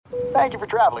Thank you for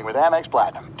traveling with Amex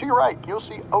Platinum. To your right, you'll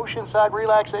see oceanside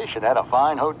relaxation at a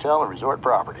fine hotel and resort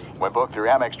property. When booked through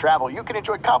Amex Travel, you can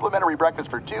enjoy complimentary breakfast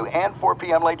for 2 and 4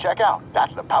 p.m. late checkout.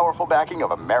 That's the powerful backing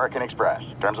of American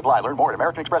Express. Terms apply. Learn more at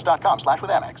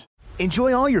americanexpress.com/withAmex.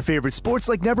 Enjoy all your favorite sports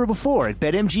like never before at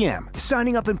BetMGM.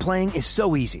 Signing up and playing is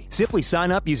so easy. Simply sign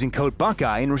up using code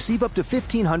Buckeye and receive up to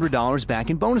 $1,500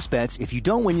 back in bonus bets if you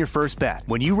don't win your first bet.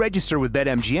 When you register with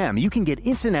BetMGM, you can get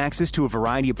instant access to a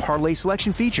variety of parlay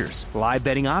selection features, live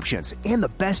betting options, and the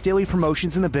best daily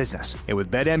promotions in the business. And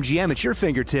with BetMGM at your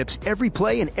fingertips, every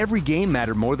play and every game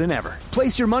matter more than ever.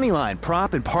 Place your moneyline,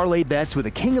 prop, and parlay bets with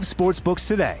the king of sportsbooks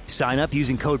today. Sign up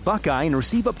using code Buckeye and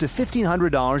receive up to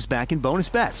 $1,500 back in bonus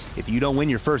bets if you don't win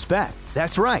your first bet.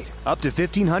 That's right, up to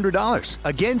 $1,500.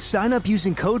 Again, sign up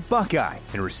using code Buckeye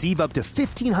and receive up to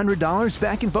 $1,500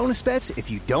 back in bonus bets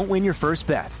if you don't win your first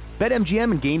bet.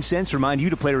 BetMGM and GameSense remind you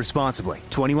to play responsibly.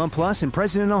 21 plus and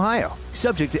present in Ohio.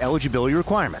 Subject to eligibility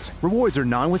requirements. Rewards are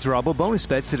non-withdrawable bonus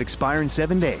bets that expire in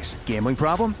 7 days. Gambling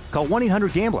problem? Call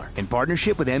 1-800-GAMBLER in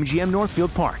partnership with MGM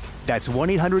Northfield Park. That's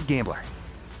 1-800-GAMBLER.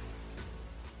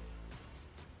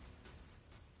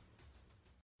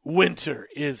 Winter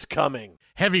is coming.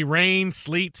 Heavy rain,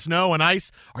 sleet, snow, and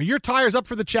ice. Are your tires up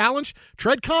for the challenge?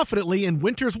 Tread confidently in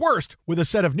winter's worst with a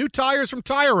set of new tires from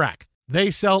Tire Rack. They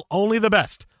sell only the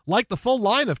best, like the full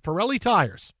line of Pirelli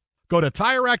tires. Go to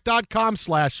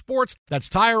TireRack.com/sports. That's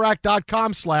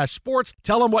TireRack.com/sports.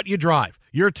 Tell them what you drive.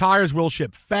 Your tires will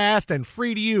ship fast and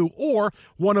free to you or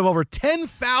one of over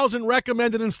 10,000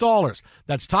 recommended installers.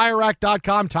 That's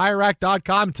TireRack.com,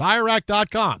 TireRack.com,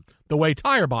 TireRack.com. The way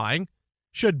tire buying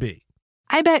should be.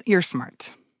 I bet you're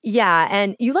smart. Yeah,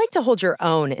 and you like to hold your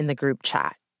own in the group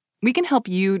chat. We can help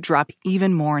you drop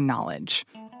even more knowledge.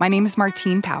 My name is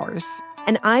Martine Powers.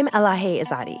 And I'm Elahe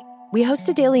Izadi. We host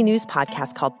a daily news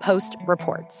podcast called Post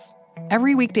Reports.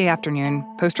 Every weekday afternoon,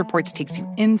 Post Reports takes you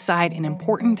inside an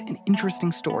important and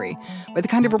interesting story with the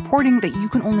kind of reporting that you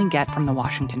can only get from the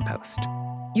Washington Post.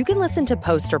 You can listen to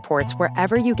Post Reports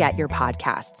wherever you get your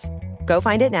podcasts. Go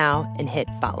find it now and hit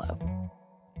follow.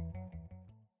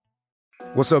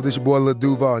 What's up, this your boy Lil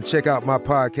Duval, and check out my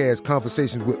podcast,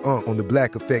 Conversations with Unc, on the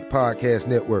Black Effect Podcast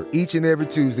Network. Each and every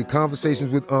Tuesday,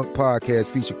 Conversations with Unc podcast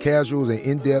feature casuals and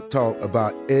in-depth talk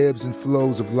about ebbs and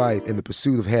flows of life and the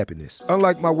pursuit of happiness.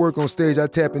 Unlike my work on stage, I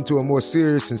tap into a more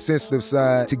serious and sensitive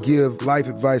side to give life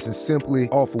advice and simply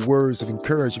offer words of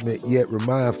encouragement, yet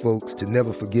remind folks to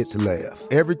never forget to laugh.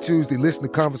 Every Tuesday, listen to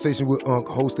Conversations with Unc,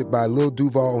 hosted by Lil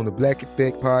Duval on the Black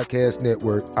Effect Podcast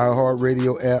Network,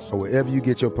 iHeartRadio app, or wherever you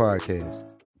get your podcasts.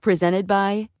 Presented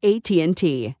by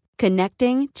AT&T.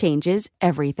 Connecting changes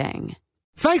everything.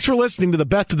 Thanks for listening to the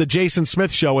Best of the Jason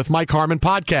Smith Show with Mike Harmon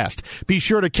podcast. Be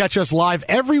sure to catch us live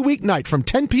every weeknight from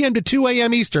 10 p.m. to 2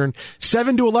 a.m. Eastern,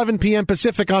 7 to 11 p.m.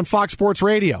 Pacific on Fox Sports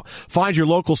Radio. Find your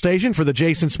local station for the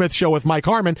Jason Smith Show with Mike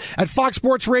Harmon at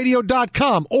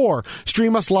foxsportsradio.com or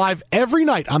stream us live every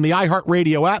night on the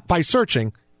iHeartRadio app by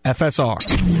searching FSR.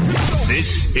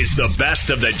 This is the Best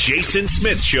of the Jason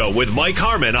Smith Show with Mike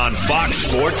Harmon on Fox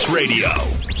Sports Radio.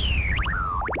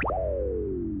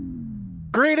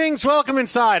 Greetings, welcome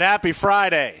inside. Happy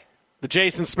Friday. The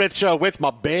Jason Smith Show with my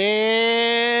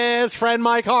best friend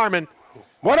Mike Harmon.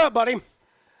 What up, buddy?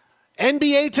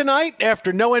 NBA tonight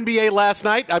after no NBA last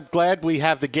night. I'm glad we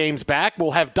have the games back.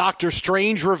 We'll have Doctor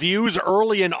Strange reviews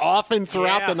early and often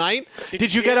throughout the night.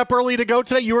 Did you get up early to go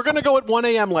today? You were going to go at 1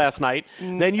 a.m. last night.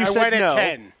 Then you said no. I went at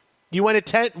 10. You went at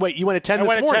 10? Wait, you went at 10 this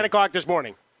morning? I went at 10 o'clock this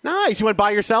morning. Nice. You went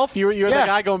by yourself? You're the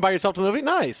guy going by yourself to the movie?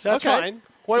 Nice. That's fine.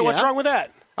 What's wrong with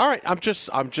that? All right, I'm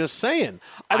just saying.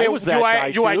 I mean, was that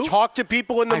guy do I talk to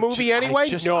people in the movie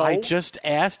anyway? No. I just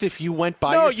asked if you went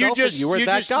by yourself. You were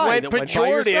that guy that went by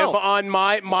yourself. On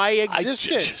my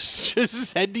existence. I just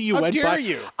said to you, How dare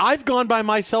you? I've gone by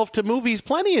myself to movies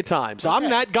plenty of times. Okay. I'm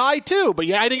that guy too, but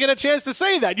I didn't get a chance to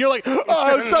say that. You're like,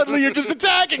 oh, suddenly you're just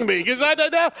attacking me because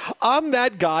I'm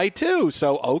that guy too.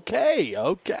 So okay,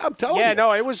 I'm telling you. Yeah,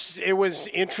 no, it was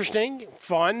interesting,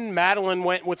 fun. Madeline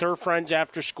went with her friends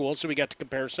after school, so we got to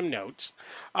compare some notes.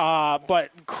 But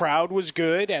crowd was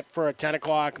good for a 10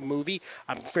 o'clock movie.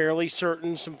 I'm fairly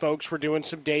certain some folks were doing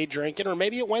some day drinking, or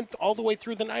maybe it went all the way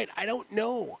through the night. I don't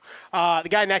know. The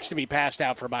guy next to me passed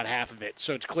out for about half of it,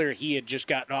 so it's clear he had just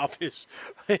gotten off his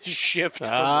shift from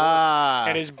work,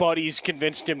 and his buddies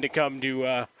convinced him to come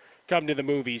to the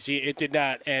movies. It did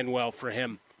not end well for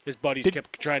him. His buddies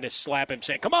kept trying to slap him,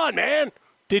 saying, "Come on, man."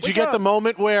 Did you get the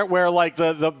moment where like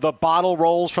the bottle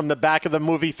rolls from the back of the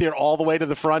movie theater all the way to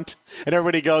the front, and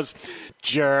everybody goes,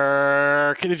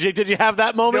 jerk? Did you have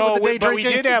that moment with the day drinking? But we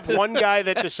did have one guy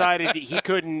that decided he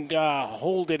couldn't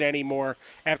hold it anymore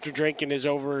after drinking his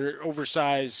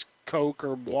oversized Coke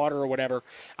or water or whatever,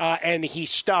 and he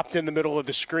stopped in the middle of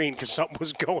the screen because something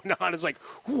was going on. It's like,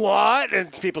 what?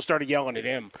 And people started yelling at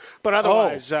him. But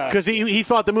otherwise... because he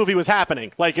thought the movie was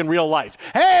happening, like in real life.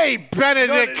 Hey,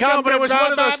 Benedict Cumberbatch! But it was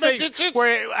one of those things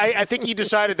where I think he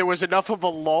decided there was enough of a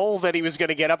lull that he was going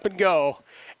to get up and go,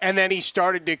 and then he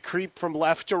started to creep from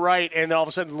left to right, and all of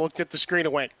a sudden looked at the screen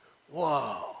and went,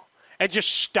 whoa, and just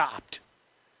stopped.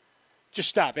 Just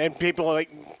stopped. And people like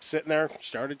sitting there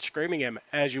started screaming him,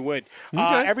 as you would.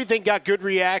 Okay. Everything got good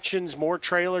reactions, more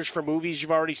trailers for movies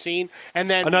you've already seen. And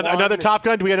then another Top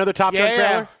Gun? Do we have another Top Gun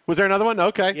trailer? Was there another one?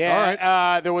 Okay. Yeah. All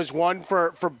right. There was one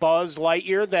for Buzz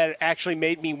Lightyear that actually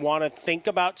made me want to think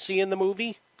about seeing the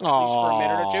movie. At least for a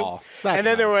minute or two. And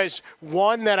then there was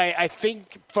one that I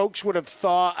think folks would have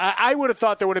thought, I would have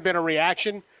thought there would have been a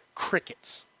reaction,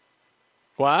 Crickets.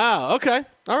 Wow. Okay.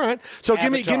 All right. So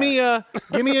give me a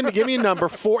number.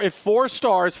 4. If 4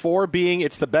 stars, 4 being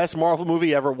it's the best Marvel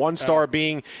movie ever, 1 star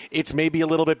being it's maybe a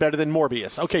little bit better than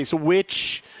Morbius. Okay. So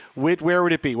where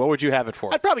would it be? What would you have it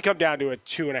for? I'd probably come down to a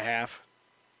 2.5.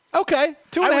 Okay.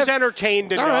 2.5. I was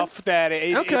entertained enough that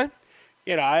okay.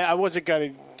 I wasn't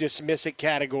going to dismiss it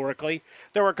categorically.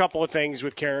 There were a couple of things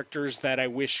with characters that I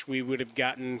wish we would have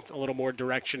gotten a little more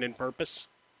direction and purpose.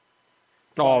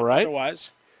 All right.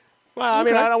 Otherwise. Well, I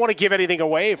mean, I don't want to give anything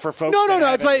away for folks. No.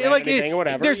 It's like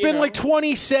whatever, there's been like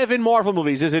 27 Marvel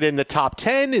movies. Is it in the top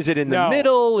 10? Is it in the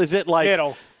middle? Is it like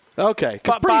middle? Okay,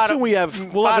 because pretty soon we'll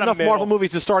have enough middle. Marvel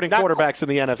movies to starting quarterbacks in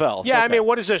the NFL. Yeah, so, I mean,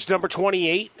 what is this, number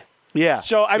 28? Yeah.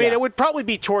 So I mean, it would probably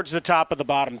be towards the top of the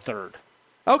bottom third.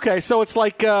 Okay, so it's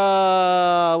like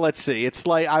let's see, it's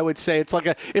like I would say it's like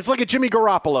a Jimmy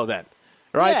Garoppolo then,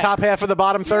 right? Yeah. Top half of the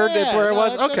bottom third. That's where it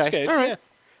was. That's Okay, good. all right. Yeah.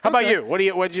 How about you? What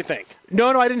did you think?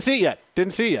 No, I didn't see it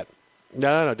yet.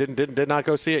 No. Did not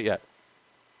go see it yet.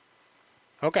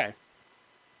 Okay.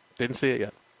 Didn't see it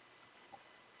yet.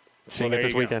 Seeing it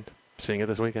this weekend.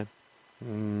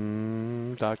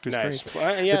 Doctor Nice. Strange.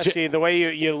 Well, yeah, see, the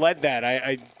way you led that,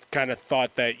 I kind of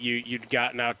thought that you'd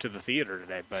gotten out to the theater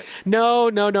today, but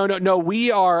No. We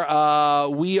are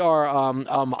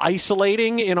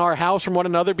isolating in our house from one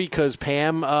another because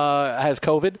Pam has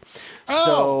COVID.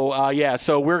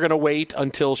 So we're going to wait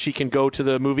until she can go to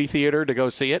the movie theater to go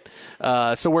see it.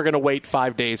 So we're going to wait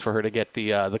 5 days for her to get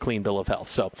the clean bill of health.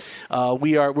 So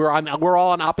we're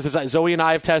all on opposite sides. Zoe and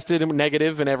I have tested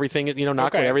negative and everything.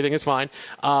 Everything is fine.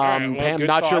 Pam,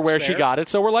 not sure where she got it.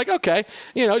 So we're like, okay,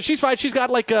 she's fine. She's got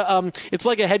like it's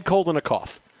like a head cold and a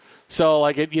cough. So,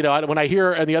 when I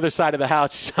hear her on the other side of the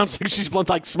house, it sounds like she's been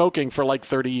like smoking for like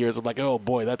 30 years. I'm like, oh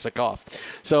boy, that's a cough.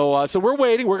 So we're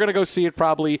waiting. We're going to go see it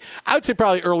I would say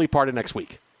probably early part of next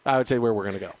week. I would say where we're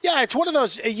going to go. Yeah, it's one of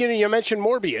those, you mentioned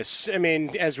Morbius. I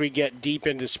mean, as we get deep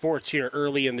into sports here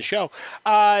early in the show,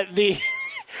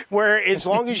 where as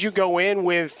long as you go in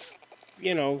with,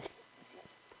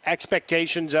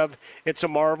 expectations of it's a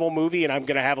Marvel movie and I'm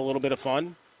going to have a little bit of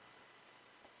fun.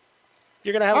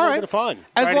 You're going to have a little bit of fun.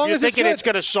 As long if you're as thinking it's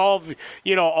going to solve,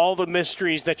 all the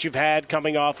mysteries that you've had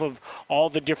coming off of all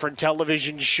the different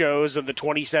television shows and the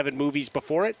 27 movies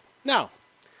before it, no.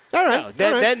 All right.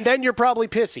 No. Then you're probably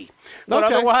pissy. But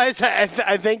otherwise, I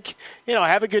think,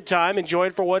 have a good time. Enjoy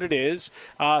it for what it is.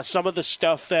 Some of the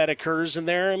stuff that occurs in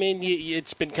there, I mean,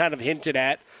 it's been kind of hinted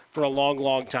at for a long,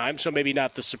 long time. So maybe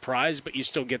not the surprise, but you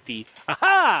still get the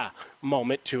aha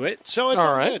moment to it. So it's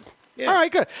all good. Yeah. All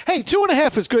right, good. Hey,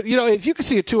 2.5 is good. If you can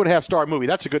see a 2.5 star movie,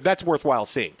 that's worthwhile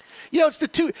seeing. It's the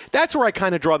 2. That's where I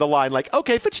kind of draw the line. Like,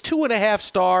 okay, if it's 2.5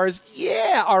 stars,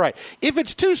 yeah, all right. If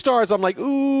it's 2 stars, I'm like,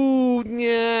 ooh,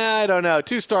 yeah, I don't know.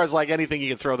 2 stars, like anything, you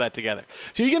can throw that together.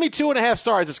 So you give me 2.5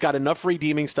 stars. It's got enough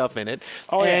redeeming stuff in it,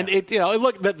 and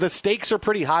look, the stakes are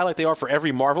pretty high, like they are for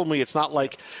every Marvel movie. It's not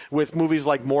like with movies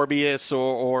like Morbius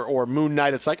or Moon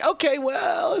Knight. It's like, okay,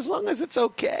 well, as long as it's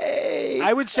okay.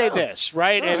 I would say this,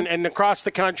 right? And across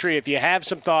the country, if you have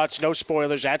some thoughts, no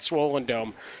spoilers, at Swollen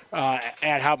Dome,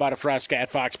 at How About a Fresca, at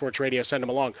Fox Sports Radio, send them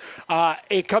along.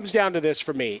 It comes down to this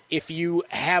for me. If you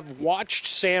have watched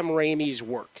Sam Raimi's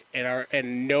work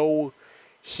and know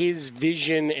his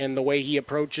vision and the way he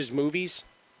approaches movies,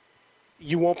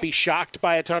 you won't be shocked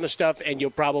by a ton of stuff, and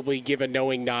you'll probably give a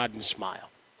knowing nod and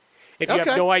smile. If you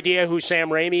have no idea who Sam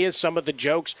Raimi is, some of the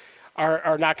jokes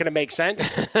are not going to make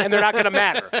sense, and they're not going to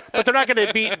matter. But they're not going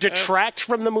to detract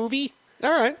from the movie.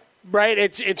 All right. Right?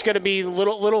 It's going to be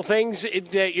little things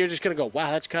that you're just going to go,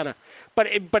 wow, that's kind of –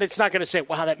 but it's not going to say,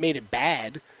 wow, that made it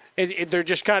bad. They're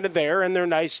just kind of there, and they're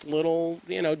nice little,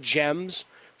 gems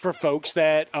for folks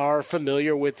that are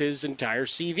familiar with his entire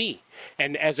CV.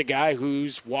 And as a guy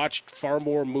who's watched far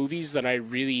more movies than I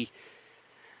really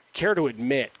care to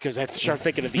admit, because I start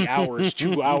thinking of the hours,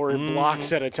 2-hour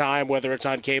blocks at a time, whether it's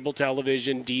on cable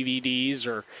television, DVDs,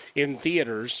 or in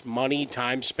theaters, money,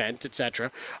 time spent,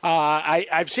 etc.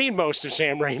 I've seen most of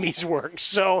Sam Raimi's work,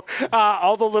 so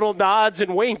all the little nods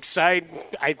and winks I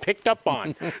picked up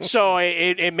on. So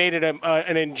it made it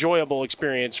an enjoyable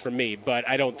experience for me, but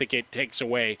I don't think it takes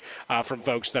away from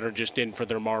folks that are just in for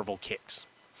their Marvel kicks.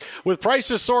 With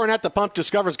prices soaring at the pump,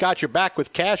 Discover's got your back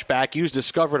with cash back. Use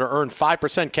Discover to earn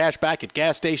 5% cash back at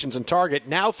gas stations and Target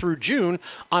now through June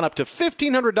on up to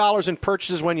 $1,500 in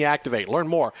purchases when you activate. Learn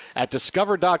more at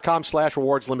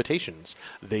discover.com/rewards. Limitations.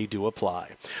 They do apply.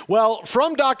 Well,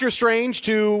 from Doctor Strange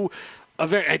to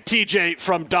TJ,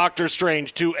 from Doctor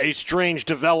Strange to a strange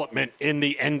development in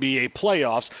the NBA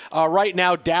playoffs. Right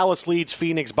now, Dallas leads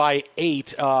Phoenix by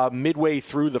 8 midway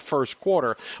through the first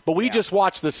quarter. But we just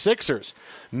watched the Sixers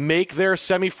make their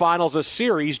semifinals a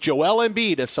series. Joel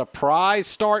Embiid, a surprise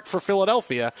start for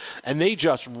Philadelphia, and they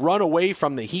just run away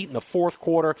from the Heat in the fourth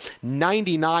quarter.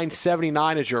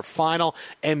 99-79 is your final.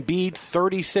 Embiid,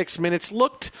 36 minutes,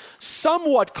 looked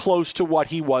somewhat close to what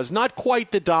he was. Not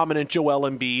quite the dominant Joel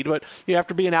Embiid, but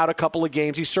after being out a couple of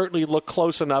games, he certainly looked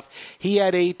close enough. He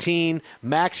had 18.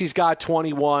 Maxi's got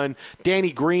 21.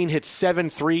 Danny Green hit 7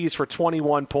 threes for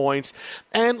 21 points.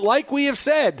 And like we have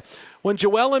said, when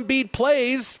Joel Embiid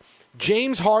plays,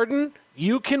 James Harden,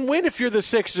 you can win if you're the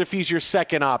Sixers if he's your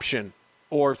second option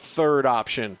or third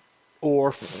option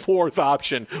or fourth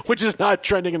option, which is not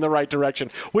trending in the right direction,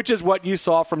 which is what you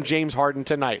saw from James Harden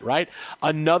tonight, right?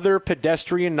 Another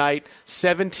pedestrian night,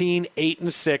 17, 8,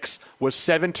 and 6 with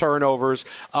 7 turnovers.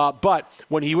 But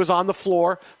when he was on the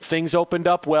floor, things opened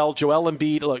up well. Joel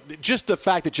Embiid, look, just the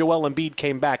fact that Joel Embiid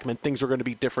came back meant things were going to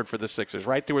be different for the Sixers,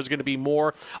 right? There was going to be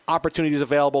more opportunities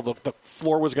available. The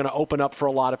floor was going to open up for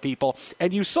a lot of people,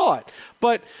 and you saw it.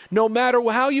 But no matter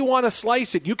how you want to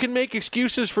slice it, you can make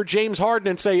excuses for James Harden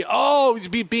and say, he's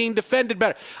being defended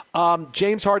better.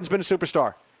 James Harden's been a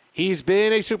superstar. He's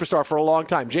been a superstar for a long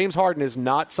time. James Harden is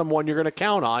not someone you're going to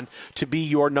count on to be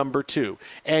your number 2.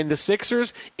 And the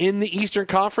Sixers in the Eastern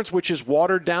Conference, which is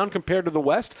watered down compared to the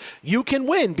West, you can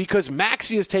win because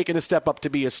Maxey has taken a step up to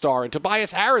be a star. And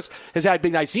Tobias Harris has had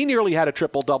big nights. He nearly had a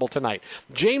triple-double tonight.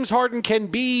 James Harden can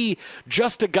be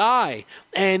just a guy.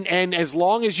 And as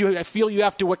long as you feel you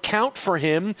have to account for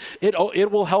him,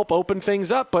 it will help open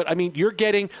things up. But, I mean,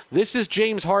 this is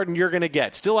James Harden you're going to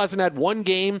get. Still hasn't had one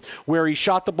game where he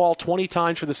shot the ball 20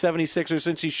 times for the 76ers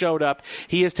since he showed up.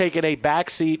 He has taken a back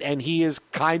seat, and he is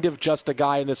kind of just a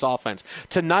guy in this offense.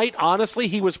 Tonight, honestly,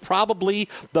 he was probably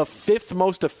the 5th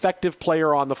most effective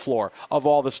player on the floor of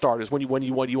all the starters when you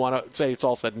want to say it's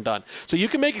all said and done. So you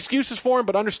can make excuses for him,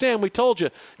 but understand, we told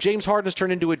you, James Harden has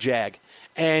turned into a Jag.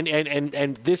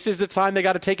 And this is the time they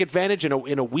got to take advantage in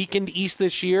a weakened East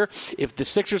this year. If the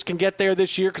Sixers can get there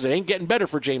this year, because it ain't getting better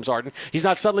for James Harden, he's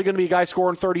not suddenly going to be a guy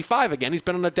scoring 35 again. He's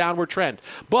been on a downward trend.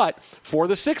 But for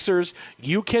the Sixers,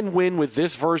 you can win with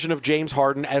this version of James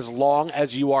Harden as long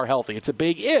as you are healthy. It's a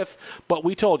big if, but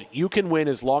we told you can win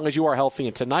as long as you are healthy.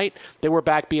 And tonight, they were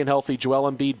back being healthy.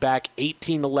 Joel Embiid back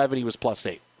 18-11. He was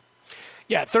 +8.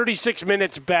 Yeah, 36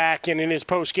 minutes back, and in his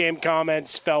post-game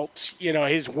comments felt,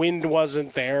 his wind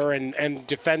wasn't there, and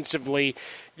defensively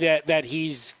that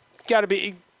he's got to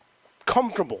be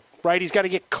comfortable, right? He's got to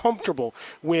get comfortable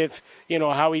with,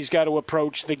 how he's got to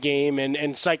approach the game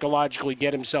and psychologically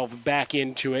get himself back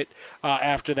into it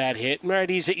after that hit. Right?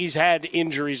 He's had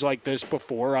injuries like this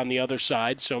before on the other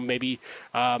side, so maybe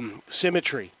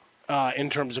symmetry. In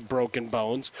terms of broken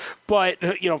bones. But,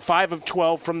 5 of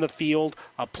 12 from the field,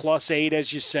 a +8,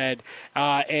 as you said.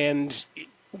 And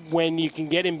when you can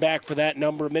get him back for that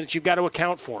number of minutes, you've got to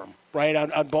account for him, right,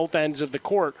 on both ends of the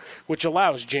court, which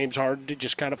allows James Harden to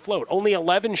just kind of float. Only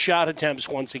 11 shot attempts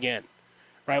once again.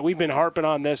 Right, we've been harping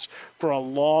on this for a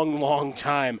long, long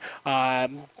time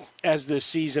as this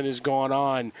season has gone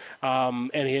on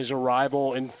and his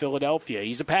arrival in Philadelphia.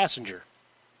 He's a passenger.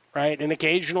 Right, and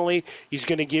occasionally he's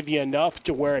going to give you enough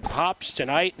to where it pops.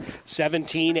 Tonight,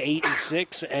 17, 8, and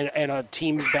 6, and a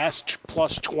team best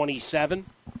 +27.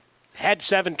 Had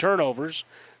 7 turnovers,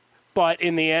 but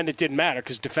in the end it didn't matter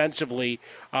because defensively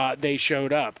they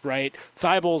showed up. Right,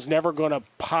 Thibault's never going to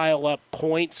pile up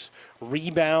points,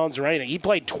 rebounds, or anything. He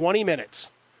played 20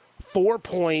 minutes, 4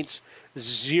 points,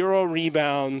 0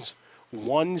 rebounds,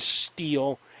 1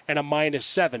 steal, and a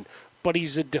 -7. But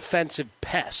he's a defensive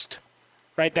pest.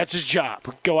 Right, that's his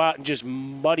job. Go out and just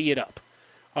muddy it up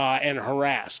and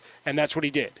harass. And that's what he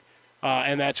did.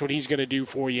 And that's what he's going to do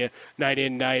for you night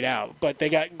in, night out. But they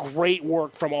got great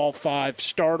work from all 5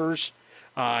 starters.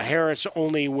 Harris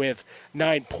only with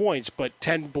 9 points, but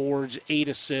 10 boards, 8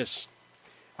 assists.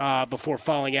 before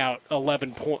falling out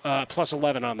plus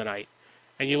 11 on the night.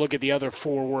 And you look at the other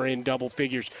 4 were in double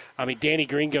figures. I mean, Danny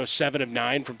Green goes 7 of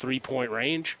 9 from three-point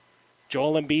range.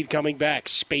 Joel Embiid coming back,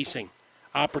 spacing,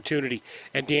 opportunity.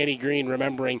 And Danny Green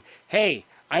remembering, hey,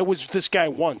 I was this guy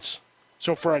once.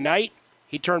 So for a night,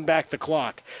 he turned back the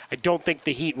clock. I don't think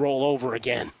the Heat roll over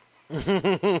again.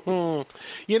 The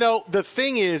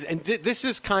thing is, and this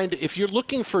is kind of, if you're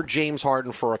looking for James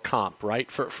Harden for a comp,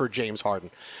 right, for James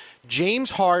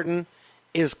Harden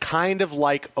is kind of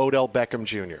like Odell Beckham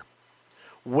Jr.,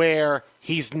 where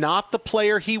he's not the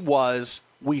player he was.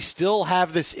 We still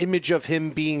have this image of him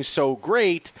being so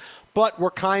great, but we're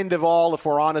kind of all, if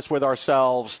we're honest with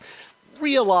ourselves,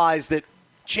 realize that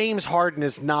James Harden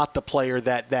is not the player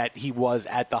that he was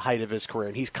at the height of his career,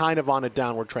 and he's kind of on a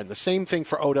downward trend. The same thing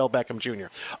for Odell Beckham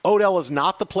Jr. Odell is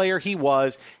not the player he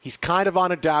was. He's kind of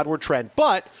on a downward trend,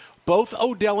 but both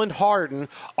Odell and Harden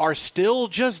are still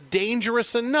just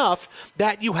dangerous enough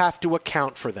that you have to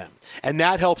account for them. And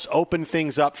that helps open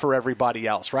things up for everybody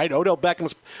else, right? Odell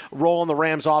Beckham's role in the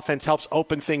Rams offense helps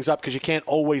open things up because you can't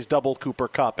always double Cooper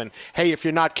Kupp. And, hey, if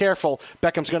you're not careful,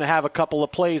 Beckham's going to have a couple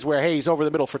of plays where, hey, he's over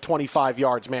the middle for 25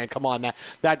 yards, man. Come on.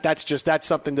 That's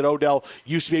something that Odell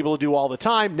used to be able to do all the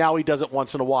time. Now he does it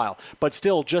once in a while. But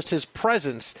still, just his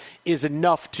presence is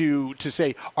enough to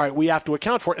say, all right, we have to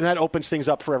account for it, and that opens things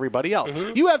up for everybody else.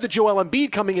 Mm-hmm. You have the Joel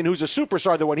Embiid coming in who's a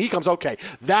superstar that when he comes, okay,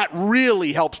 that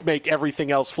really helps make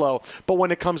everything else flow. But when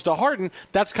it comes to Harden,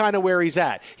 that's kind of where he's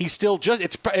at. He's still just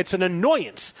it's an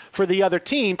annoyance for the other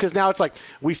team because now it's like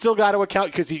we still got to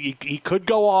account because he could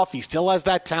go off. He still has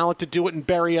that talent to do it and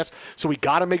bury us. So we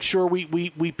got to make sure we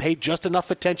pay just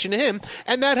enough attention to him,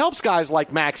 and that helps guys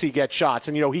like Maxey get shots,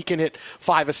 and he can hit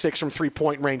 5 or 6 from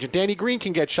 3-point range, and Danny Green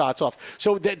can get shots off.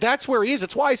 So that's where he is.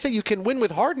 That's why I say you can win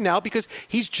with Harden now because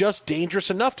he's just dangerous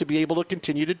enough to be able to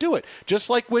continue to do it. Just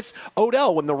like with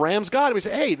Odell when the Rams got him, we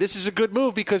say, hey, this is a good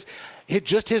move because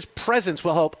just his presence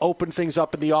will help open things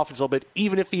up in the offense a little bit,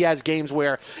 even if he has games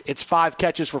where it's 5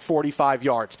 catches for 45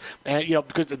 yards. And,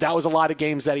 because that was a lot of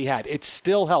games that he had. It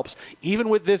still helps. Even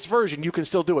with this version, you can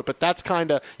still do it. But that's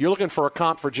kind of, you're looking for a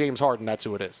comp for James Harden. That's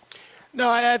who it is. No,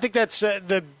 I think that's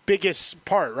the biggest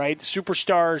part, right?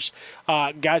 Superstars,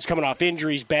 guys coming off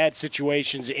injuries, bad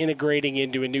situations, integrating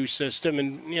into a new system.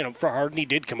 And, for Harden, he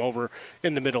did come over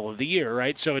in the middle of the year,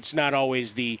 right? So it's not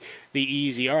always the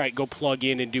easy, all right, go plug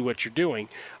in and do what you're doing.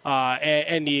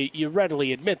 And you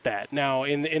readily admit that. Now,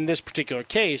 in this particular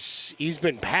case, he's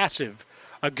been passive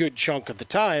a good chunk of the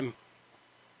time.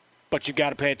 But you've got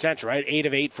to pay attention, right? 8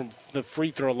 of 8 from the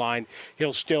free throw line.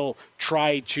 He'll still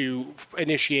try to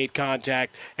initiate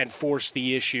contact and force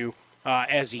the issue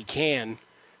as he can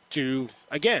to,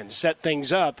 again, set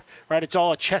things up, right? It's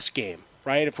all a chess game,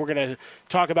 right? If we're going to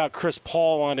talk about Chris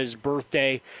Paul on his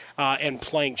birthday and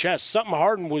playing chess, something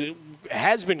Harden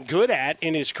has been good at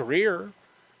in his career,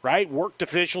 right? Worked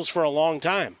officials for a long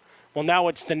time. Well, now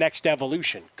it's the next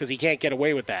evolution because he can't get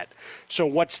away with that. So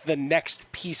what's the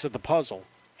next piece of the puzzle?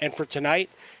 And for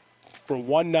tonight, for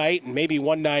one night, and maybe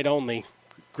one night only,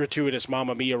 gratuitous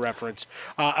Mamma Mia reference.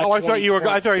 I thought you were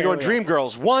going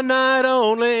Dreamgirls. One night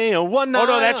only, one night. Oh,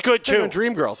 no, that's good, too.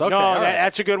 Dreamgirls. Okay, no,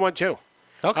 that's a good one, too.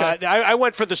 Okay. I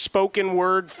went for the spoken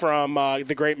word from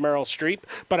the great Meryl Streep,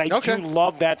 but I do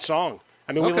love that song.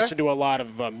 I mean, we listen to a lot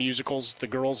of musicals, the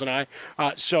girls and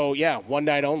I. So, yeah, one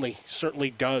night only certainly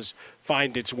does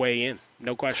find its way in.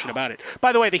 No question about it.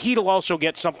 By the way, the Heat will also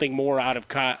get something more out of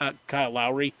Kyle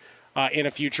Lowry in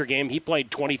a future game. He played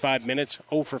 25 minutes,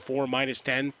 0 for 4, minus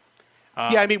 10.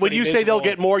 I mean, when you say they'll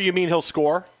get more, you mean he'll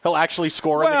score? He'll actually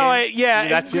score in the game?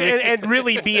 Yeah, and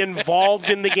really be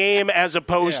involved in the game as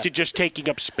opposed to just taking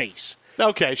up space.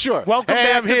 Okay, sure. Welcome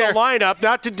back to the lineup.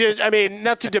 Not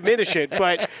to diminish it,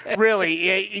 but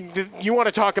really, you want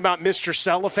to talk about Mr.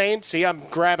 Cellophane? See, I'm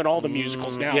grabbing all the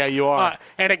musicals now. Yeah, you are.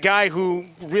 And a guy who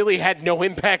really had no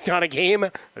impact on a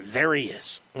game, there he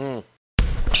is.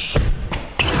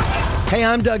 Hey,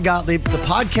 I'm Doug Gottlieb. The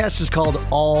podcast is called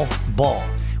All Ball.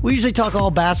 We usually talk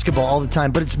all basketball all the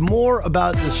time, but it's more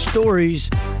about the stories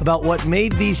about what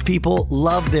made these people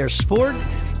love their sport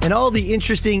and all the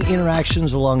interesting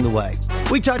interactions along the way.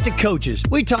 We talk to coaches.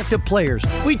 We talk to players.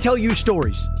 We tell you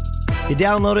stories. You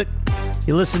download it.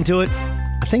 You listen to it.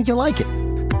 I think you'll like it.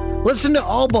 Listen to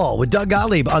All Ball with Doug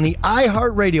Gottlieb on the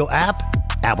iHeartRadio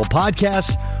app, Apple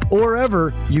Podcasts, or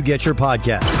wherever you get your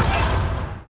podcasts.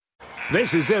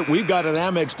 This is it. We've got an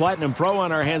Amex Platinum Pro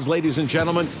on our hands, ladies and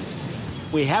gentlemen.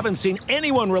 We haven't seen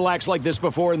anyone relax like this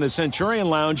before in the Centurion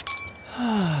Lounge.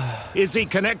 Is he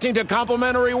connecting to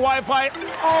complimentary Wi-Fi?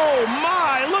 Oh,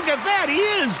 my! Look at that! He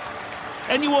is!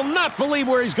 And you will not believe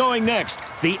where he's going next.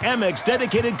 The Amex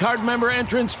dedicated card member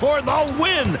entrance for the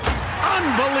win.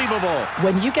 Unbelievable.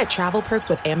 When you get travel perks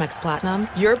with Amex Platinum,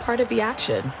 you're part of the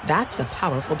action. That's the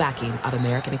powerful backing of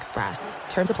American Express.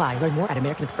 Terms apply. Learn more at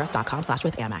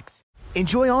americanexpress.com/withAmex.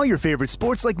 Enjoy all your favorite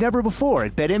sports like never before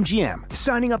at BetMGM.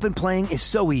 Signing up and playing is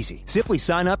so easy. Simply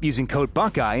sign up using code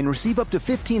Buckeye and receive up to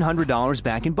 $1,500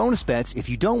 back in bonus bets if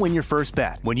you don't win your first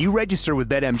bet. When you register with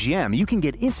BetMGM, you can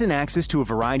get instant access to a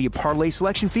variety of parlay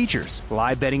selection features,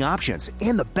 live betting options,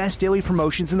 and the best daily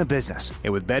promotions in the business.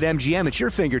 And with BetMGM at your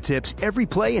fingertips, every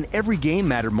play and every game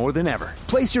matter more than ever.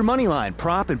 Place your moneyline,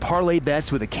 prop, and parlay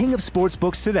bets with the king of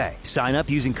sportsbooks today. Sign up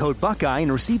using code Buckeye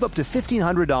and receive up to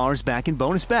 $1,500 back in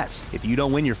bonus bets if you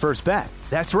don't win your first bet.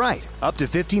 That's right, up to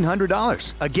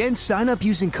 $1,500. Again, sign up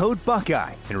using code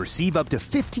Buckeye and receive up to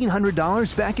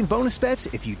 $1,500 back in bonus bets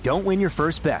if you don't win your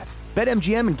first bet.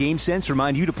 BetMGM and GameSense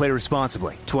remind you to play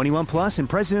responsibly. 21 plus and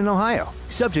present in Ohio.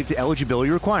 Subject to eligibility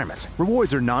requirements.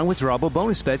 Rewards are non-withdrawable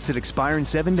bonus bets that expire in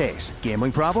 7 days.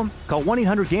 Gambling problem? Call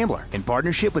 1-800-GAMBLER in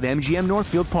partnership with MGM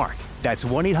Northfield Park. That's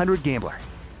 1-800-GAMBLER.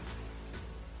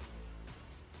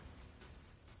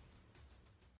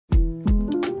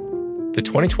 The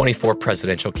 2024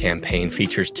 presidential campaign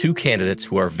features two candidates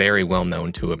who are very well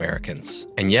known to Americans.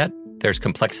 And yet, there's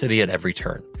complexity at every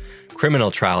turn. Criminal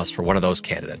trials for one of those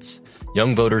candidates.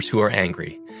 Young voters who are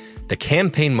angry. The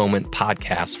Campaign Moment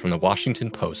podcast from the Washington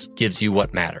Post gives you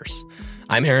what matters.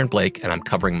 I'm Aaron Blake, and I'm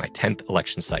covering my 10th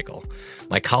election cycle.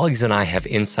 My colleagues and I have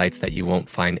insights that you won't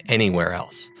find anywhere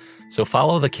else. So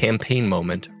follow The Campaign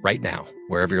Moment right now,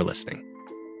 wherever you're listening.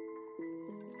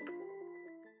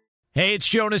 Hey, it's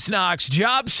Jonas Knox.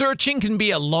 Job searching can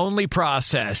be a lonely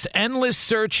process. Endless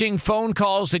searching, phone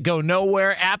calls that go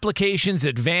nowhere, applications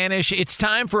that vanish. It's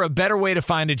time for a better way to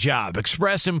find a job.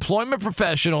 Express Employment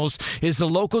Professionals is the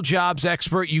local jobs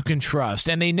expert you can trust,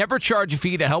 and they never charge a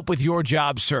fee to help with your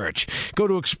job search. Go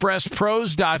to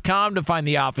expresspros.com to find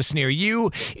the office near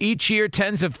you. Each year,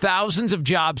 tens of thousands of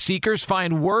job seekers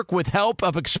find work with help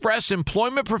of Express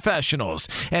Employment Professionals,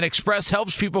 and Express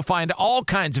helps people find all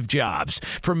kinds of jobs,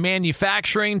 from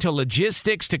manufacturing to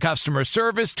logistics to customer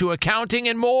service to accounting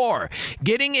and more.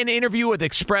 Getting an interview with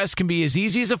Express can be as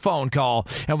easy as a phone call,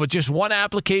 and with just one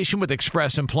application with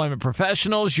Express Employment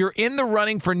Professionals, you're in the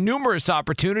running for numerous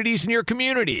opportunities in your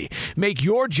community. Make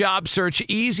your job search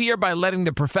easier by letting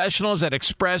the professionals at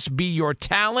Express be your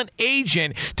talent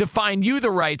agent to find you the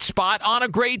right spot on a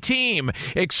great team.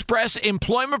 Express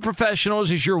Employment Professionals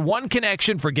is your one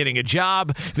connection for getting a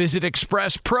job. Visit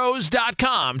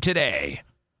expresspros.com today.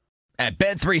 At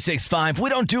Bet365, we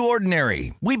don't do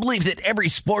ordinary. We believe that every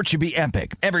sport should be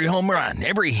epic. Every home run,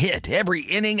 every hit, every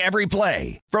inning, every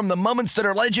play. From the moments that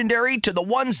are legendary to the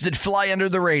ones that fly under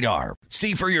the radar.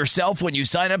 See for yourself when you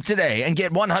sign up today and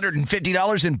get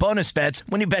 $150 in bonus bets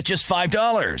when you bet just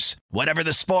 $5. Whatever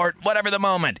the sport, whatever the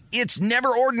moment, it's never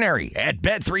ordinary at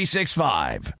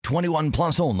Bet365. 21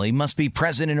 plus only. Must be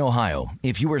present in Ohio.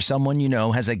 If you or someone you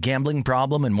know has a gambling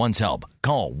problem and wants help,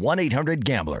 call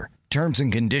 1-800-GAMBLER. Terms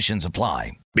and conditions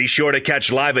apply. Be sure to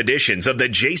catch live editions of The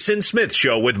Jason Smith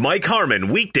Show with Mike Harmon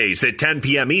weekdays at 10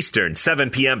 p.m. Eastern, 7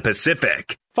 p.m.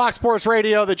 Pacific. Fox Sports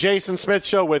Radio, The Jason Smith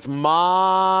Show with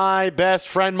my best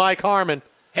friend, Mike Harmon.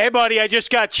 Hey, buddy, I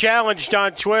just got challenged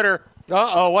on Twitter.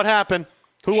 Uh-oh, what happened?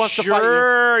 Who wants to fight you?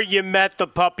 Sure, you met the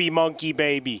puppy monkey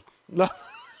baby.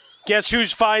 Guess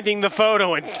who's finding the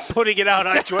photo and putting it out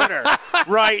on Twitter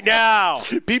right now?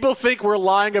 People think we're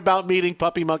lying about meeting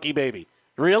puppy monkey baby.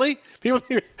 Really? We're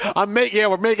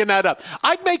making that up.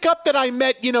 I'd make up that I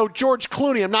met, George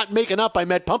Clooney. I'm not making up I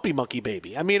met Puppy Monkey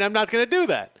Baby. I mean, I'm not going to do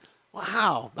that.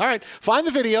 Wow. All right. Find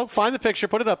the video. Find the picture.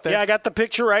 Put it up there. Yeah, I got the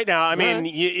picture right now. I mean,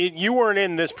 you weren't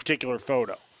in this particular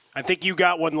photo. I think you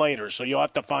got one later, so you'll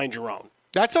have to find your own.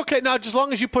 That's okay. Now, just as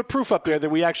long as you put proof up there that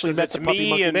we actually met the Puppy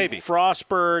Monkey Baby.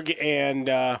 Frostberg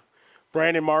and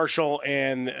Brandon Marshall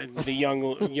and the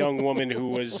young woman who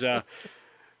was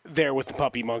there with the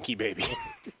Puppy Monkey Baby.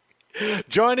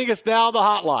 Joining us now, the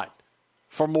hotline,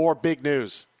 for more big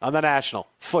news on the National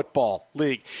Football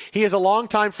League. He is a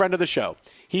longtime friend of the show.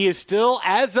 He is still,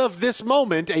 as of this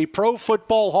moment, a Pro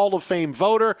Football Hall of Fame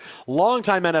voter,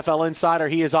 longtime NFL insider.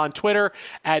 He is on Twitter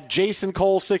at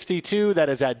JasonCole62. That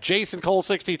is at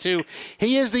JasonCole62.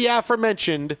 He is the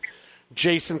aforementioned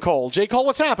Jason Cole. J. Cole,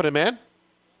 what's happening, man?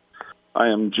 I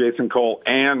am Jason Cole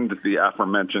and the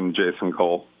aforementioned Jason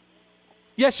Cole.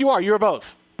 Yes, you are. You're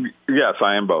both. Yes,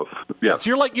 I am both. Yes,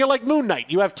 you're like Moon Knight.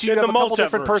 You have a couple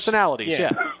different personalities.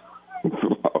 Yeah.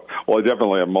 Well, I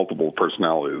definitely have multiple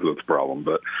personalities. That's the problem.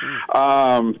 But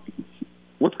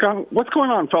what's going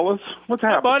on, fellas? What's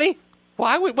happening, buddy?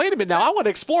 Well, wait a minute. Now I want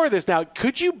to explore this. Now,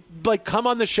 could you come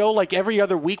on the show every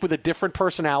other week with a different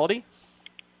personality?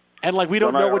 And we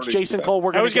don't know which Jason Cole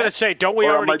we're going to get. I was going to say, don't we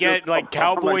already get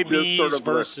Cowboy Bees sort of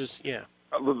versus the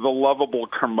lovable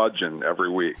curmudgeon every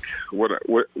week?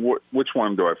 Which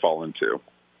one do I fall into?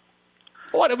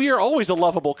 Well, you're always a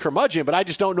lovable curmudgeon, but I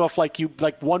just don't know if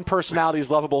one personality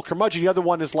is lovable curmudgeon. The other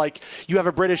one is you have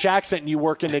a British accent and you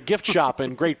work in a gift shop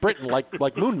in Great Britain,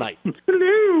 like Moon Knight.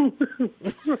 Hello.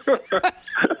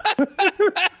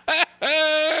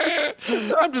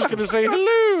 I'm just going to say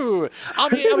hello.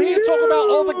 I'm here to talk about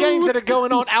all the games that are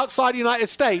going on outside the United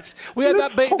States. We had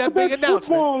that big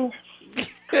announcement.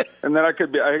 And then I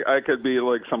could be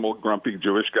like some old grumpy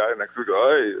Jewish guy next week.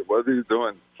 Hey, what are you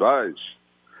doing? Size.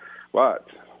 What?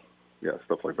 Yeah,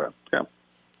 stuff like that. Yeah.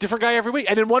 Different guy every week.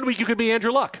 And in 1 week, you could be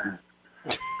Andrew Luck.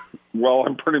 Well,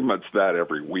 I'm pretty much that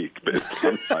every week. But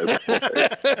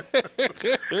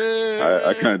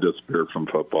I kind of disappeared from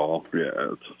football.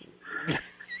 Yeah.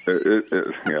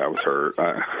 I was hurt.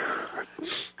 I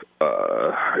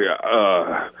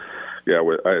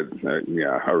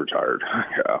retired.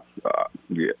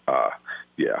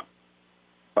 Yeah.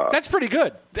 That's pretty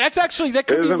good. That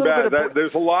could be a little bit of.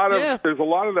 There's a lot of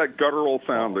that guttural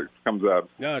sound that comes out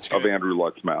of Andrew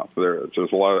Luck's mouth.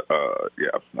 There's a lot of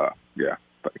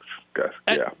thanks guys.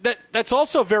 That's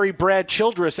also very Brad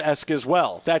Childress-esque as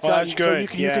well. That's good. So you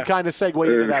can kind of segue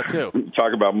into that too.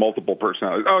 Talk about multiple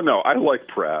personalities. Oh no, I like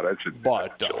Brad. I should. I'm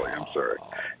sorry.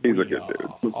 He's a good dude.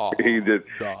 He did.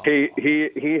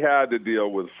 He had to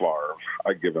deal with Favre.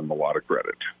 I give him a lot of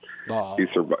credit.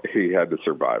 He had to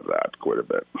survive that quite a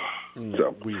bit.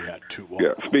 So we had to.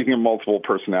 Yeah. Speaking of multiple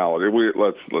personality,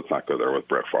 let's not go there with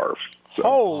Brett Favre. So.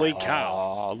 Holy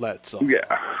cow!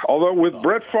 Yeah. Although with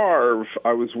Brett Favre,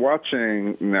 I was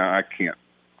watching. No, I can't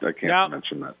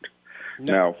mention that.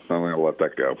 No, I'm going to let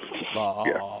that go.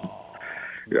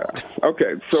 Yeah.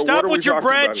 Okay. So stop what are with your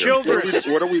Brad Childress.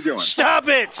 What are we doing? Stop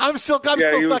it! I'm still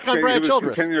stuck on Brad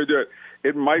Childress. Continue to do it.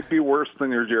 It might be worse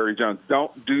than your Jerry Jones.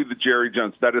 Don't do the Jerry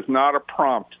Jones. That is not a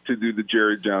prompt to do the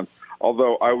Jerry Jones.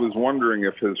 Although I was wondering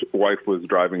if his wife was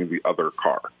driving the other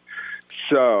car.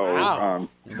 So,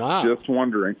 just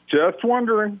wondering.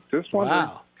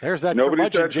 Wow. There's that Nobody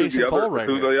said Jason Cole right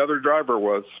who the other driver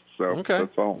was. So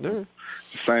that's all. Yeah.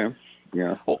 Just saying.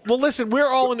 Yeah. Well, listen, we're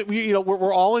all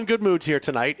in good moods here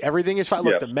tonight. Everything is fine.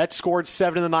 Look, the Mets scored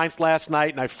 7 in the 9th last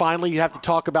night, and I finally have to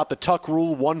talk about the Tuck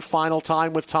rule one final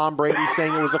time with Tom Brady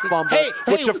saying it was a fumble.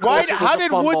 How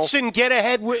did Woodson get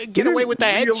away with the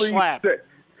head slap?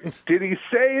 Did he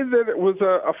say that it was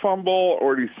a fumble,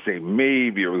 or did he say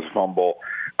maybe it was a fumble?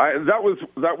 That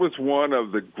was one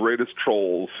of the greatest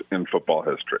trolls in football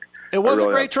history. It was a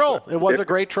great troll. It was a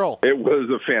great troll. It was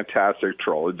a fantastic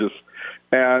troll. It just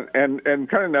and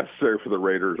kind of necessary for the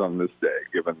Raiders on this day,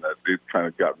 given that it kind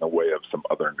of got in the way of some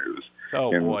other news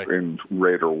in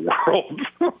Raider world.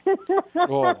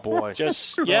 Oh boy!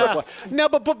 No,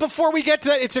 but before we get to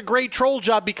that, it's a great troll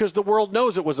job because the world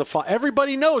knows it was a fumble.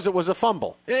 Everybody knows it was a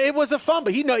fumble. It was a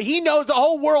fumble. He knows. The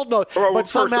whole world knows. Well, but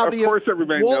somehow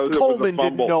everybody Walt knows Coleman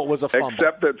didn't know it was a fumble.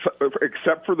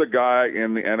 Except for the guy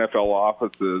in the NFL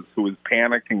offices who was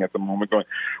panicking at the moment, going,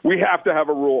 "We have to have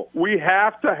a rule. We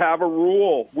have to have a rule.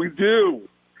 We do.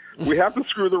 We have to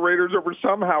screw the Raiders over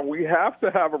somehow. We have to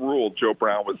have a rule." Joe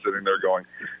Brown was sitting there going,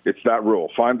 "It's that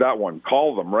rule. Find that one.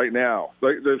 Call them right now."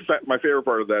 My favorite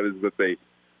part of that is that they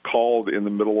called in the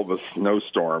middle of a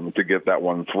snowstorm to get that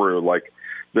one through. Like,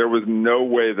 there was no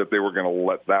way that they were going to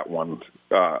let that one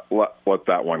let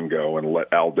that one go and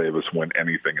let Al Davis win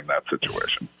anything in that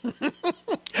situation.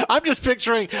 I'm just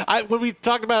picturing, when we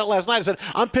talked about it last night, I said,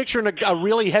 I'm picturing a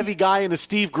really heavy guy in a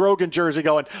Steve Grogan jersey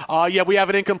going, yeah, we have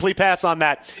an incomplete pass on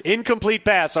that. Incomplete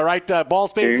pass, all right? Ball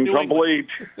stays in New England.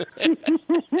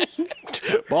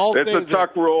 Ball stays It's a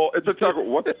tuck rule. It's a tuck rule.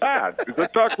 What's that? It's a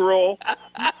tuck rule.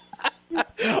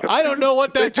 I don't know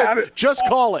what that just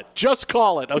call it. Just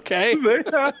call it, okay? They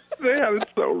had it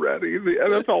so ready. The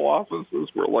NFL offices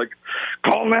were like,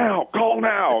 call now, call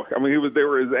now. I mean, they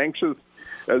were as anxious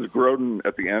as Grodin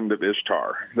at the end of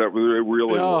Ishtar. That was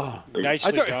really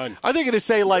nicely done. I think it'd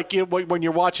say, like, when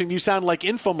you're watching, you sound like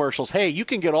infomercials. Hey, you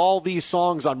can get all these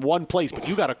songs on one place, but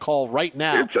you got to call right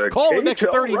now. Call the next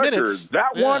 30 minutes.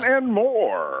 That one and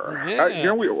more.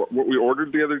 Yeah. What we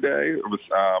ordered the other day? It was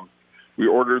we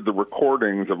ordered the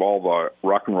recordings of all the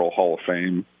Rock and Roll Hall of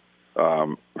Fame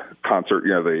concert.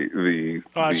 You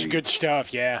know, it's good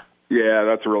stuff. Yeah. Yeah,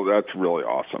 that's really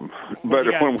awesome. But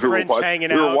when we were watching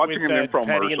an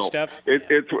infomercial,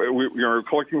 we were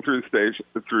clicking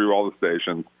through all the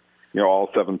stations, all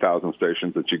 7,000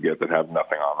 stations that you get that have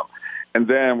nothing on them. And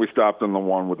then we stopped on the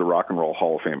one with the Rock and Roll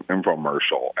Hall of Fame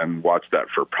infomercial and watched that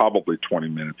for probably 20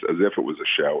 minutes as if it was a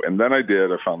show. And then I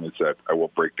finally said, I will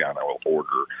break down, I will order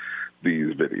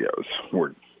these videos.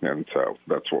 And so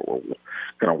that's what we're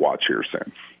going to watch here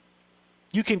soon.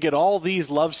 You can get all these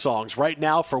love songs right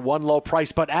now for one low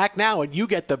price, but act now and you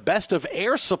get the best of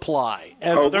Air Supply.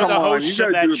 They're the hosts you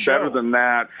of guys that do it show. better than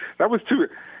that. That was too.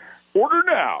 Order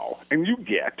now and you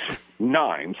get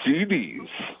 9 CDs.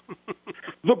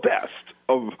 The best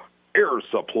of Air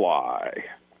Supply.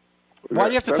 Why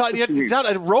do you have to talk?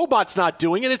 A robot's not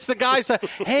doing it. It's the guys that,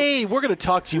 hey, we're going to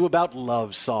talk to you about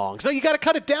love songs. No, you got to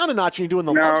cut it down a notch when you're doing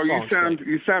the love songs. No,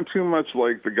 you sound too much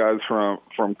like the guys from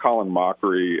Colin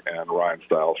Mockery and Ryan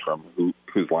Stiles from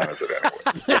Whose Line Is It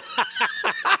Anyway?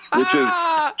 Which is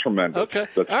tremendous. Okay.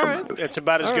 That's all tremendous. right. It's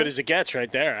about as good as it gets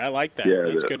right there. I like that. Yeah,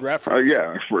 That's a good reference.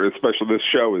 Especially this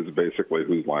show is basically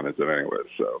Whose Line Is It Anyway?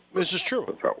 So this is true.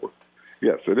 That's how it works.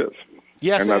 Yes, it is.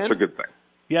 Yes, and that's a good thing.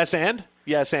 Yes, and?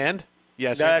 Yes, and?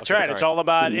 Yes, no, that's right. Sorry. It's all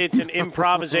about. It's an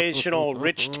improvisational,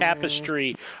 rich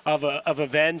tapestry of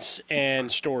events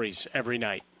and stories every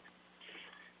night.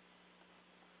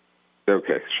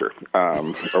 Okay, sure.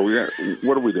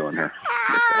 What are we doing here?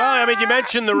 Well, I mean, you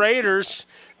mentioned the Raiders.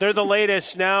 They're the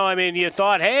latest now. I mean, you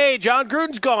thought, hey, John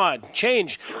Gruden's gone.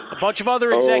 Change. A bunch of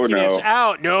other executives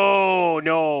out.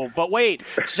 No. But wait,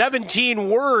 17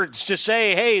 words to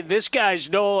say, hey, this guy's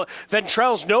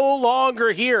Ventrell's no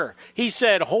longer here. He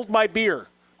said, hold my beer.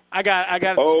 I got.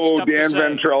 Oh, stuff to Dan say.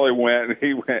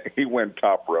 Ventrelli he went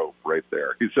top rope right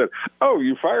there. He said, "Oh,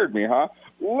 you fired me, huh?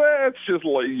 Let's just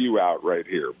lay you out right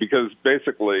here," because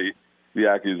basically the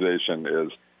accusation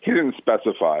is he didn't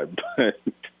specify, but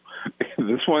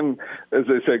this one, as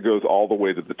they say, goes all the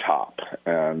way to the top,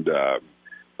 and I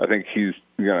think he's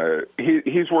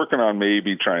working on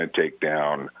maybe trying to take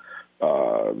down,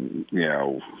 bowl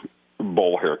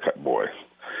haircut boy.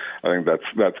 I think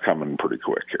that's coming pretty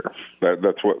quick here.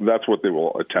 That's what they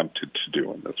will attempt to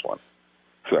do in this one.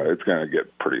 So it's going to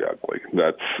get pretty ugly.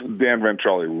 Dan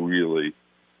Ventrelli really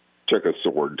took a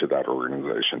sword to that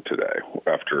organization today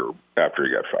after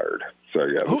he got fired. So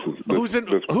yeah,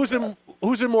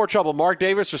 who's in more trouble, Mark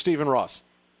Davis or Stephen Ross?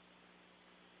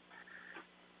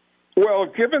 Well,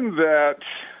 given that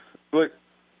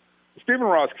Stephen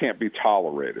Ross can't be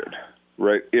tolerated,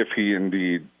 right? If he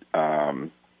indeed.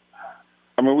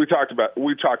 I mean, we talked about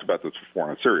this before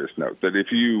on a serious note, that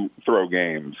if you throw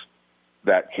games,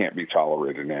 that can't be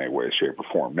tolerated in any way, shape, or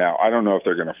form. Now, I don't know if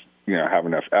they're going to have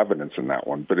enough evidence in that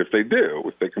one, but if they do,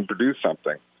 if they can produce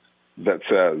something that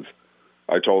says,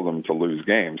 I told them to lose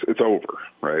games, it's over,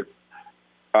 right?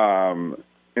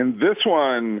 In this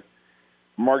one,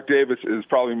 Mark Davis is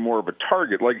probably more of a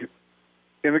target. Like,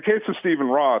 in the case of Stephen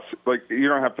Ross, you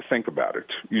don't have to think about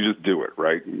it. You just do it,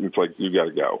 right? It's like, you got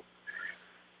to go.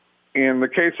 In the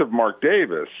case of Mark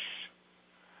Davis,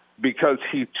 because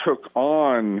he took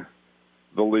on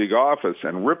the league office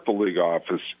and ripped the league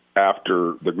office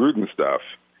after the Gruden stuff,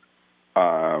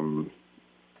 and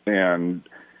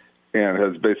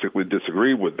has basically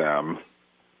disagreed with them,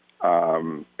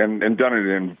 and done it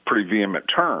in pretty vehement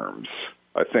terms,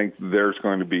 I think there's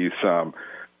going to be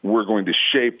we're going to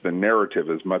shape the narrative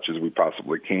as much as we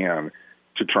possibly can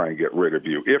to try and get rid of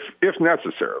you, if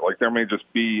necessary. Like, there may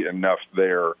just be enough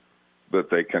there that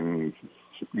they can,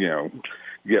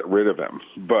 get rid of him.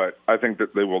 But I think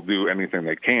that they will do anything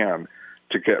they can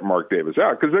to get Mark Davis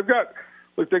out, because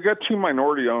they've got two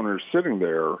minority owners sitting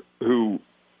there who,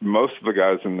 most of the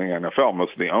guys in the NFL,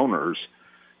 most of the owners,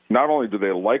 not only do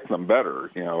they like them better,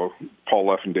 Paul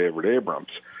Leff and David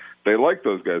Abrams, they like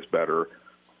those guys better,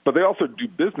 but they also do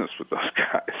business with those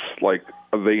guys. Like,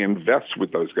 they invest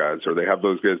with those guys, or they have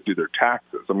those guys do their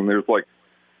taxes. I mean, there's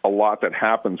a lot that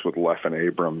happens with Leff and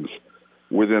Abrams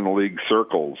within league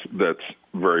circles that's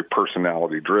very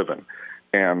personality driven.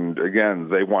 And again,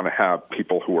 they want to have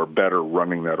people who are better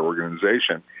running that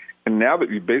organization. And now that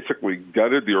you basically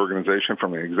gutted the organization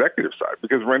from the executive side,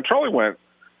 because Ventrelli went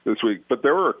this week, but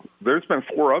there's been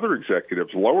 4 other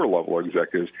executives, lower level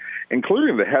executives,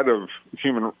 including the head of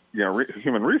human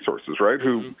resources, right?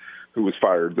 Who was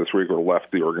fired this week or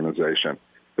left the organization.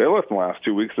 They left in the last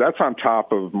 2 weeks. That's on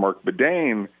top of Mark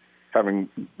Bedane having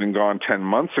been gone 10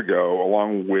 months ago,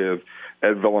 along with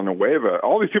Ed Villanueva,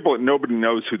 all these people that nobody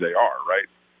knows who they are, right?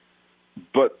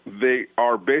 But they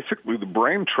are basically the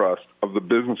brain trust of the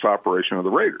business operation of the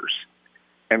Raiders.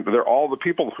 And they're all the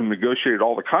people who negotiated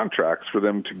all the contracts for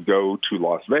them to go to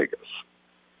Las Vegas.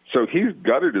 So he's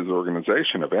gutted his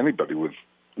organization of anybody with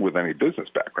any business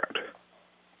background.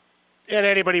 And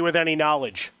anybody with any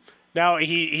knowledge. Now,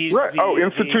 he's right.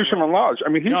 Institutional knowledge. I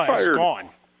mean, he's fired. He's gone.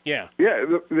 Yeah. Yeah,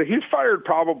 he's fired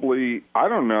probably, I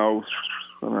don't know,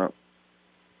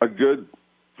 a good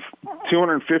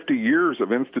 250 years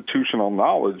of institutional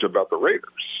knowledge about the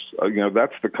Raiders.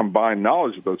 That's the combined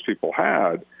knowledge that those people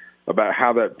had about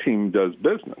how that team does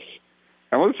business.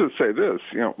 And let's just say this,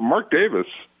 Mark Davis,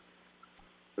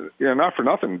 not for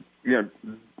nothing,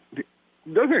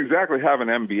 doesn't exactly have an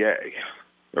MBA,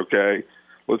 okay?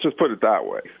 Let's just put it that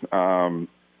way. I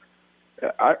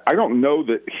don't know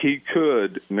that he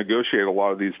could negotiate a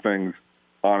lot of these things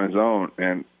on his own.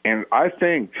 And I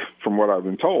think, from what I've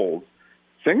been told,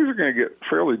 things are going to get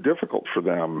fairly difficult for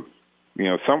them,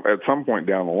 at some point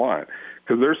down the line,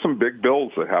 because there's some big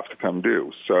bills that have to come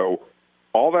due. So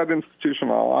all that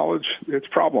institutional knowledge, it's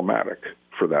problematic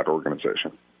for that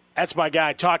organization. That's my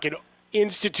guy talking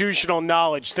institutional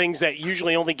knowledge, things that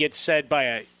usually only get said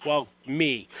by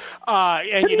me.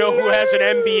 And you know who has an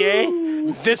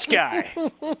MBA? This guy.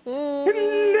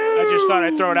 I just thought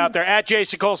I'd throw it out there. At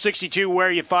Jason Cole 62, where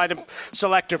you find him,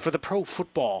 selector for the Pro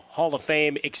Football Hall of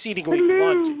Fame. Exceedingly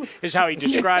blunt is how he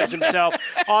describes himself.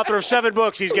 Author of 7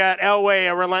 books. He's got Elway,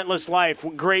 A Relentless Life.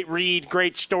 Great read,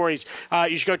 great stories.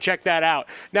 You should go check that out.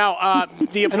 Now,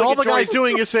 and all the guy's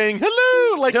doing is saying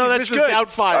hello, like he's Mrs.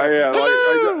 Doubtfire.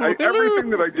 Hello.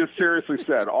 Everything that I just seriously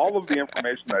said, all of the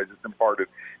information that I just imparted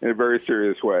in a very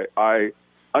serious way, I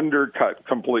undercut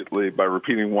completely by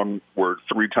repeating one word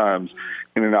 3 times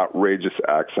in an outrageous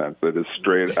accent that is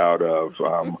straight out of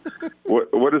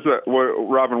what is that? What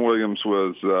Robin Williams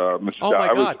was Mrs. Oh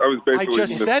my God! I was basically I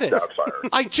just said it.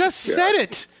 I just said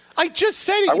it. I just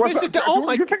said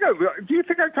it. Do you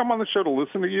think I come on the show to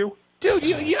listen to you? Dude,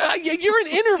 you're an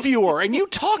interviewer, and you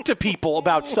talk to people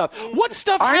about stuff. What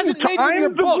stuff hasn't made it in your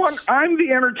books? I'm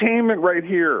the entertainment right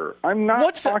here. I'm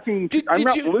not talking. I'm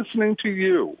not listening to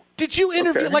you. Did you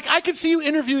interview? Okay. Like, I could see you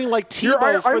interviewing like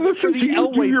Tebow for the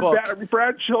Elway book.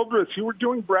 Brad Childress. You were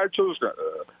doing Brad Childress.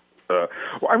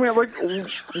 I mean,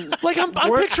 like I'm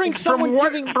picturing someone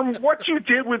giving. From what you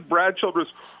did with Brad Childress,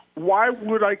 why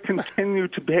would I continue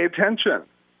to pay attention?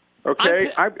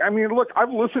 Okay, I mean, look,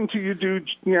 I've listened to you do,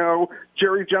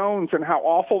 Jerry Jones and how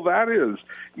awful that is.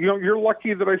 You're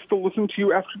lucky that I still listen to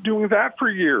you after doing that for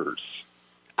years.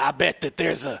 I bet that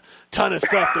there's a ton of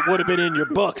stuff that would have been in your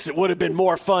books that would have been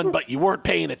more fun, but you weren't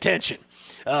paying attention.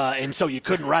 And so you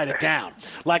couldn't write it down.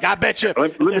 Like, I bet you.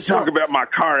 Let me talk about my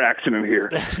car accident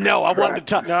here. No, I want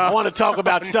to talk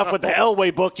about stuff with the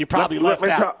Elway book you probably left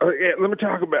out. Let me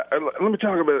talk about. I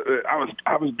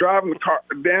was driving the car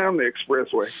down the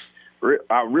expressway.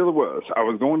 I really was. I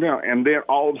was going down, and then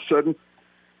all of a sudden,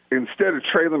 instead of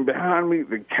trailing behind me,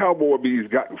 the cowboy bees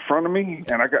got in front of me,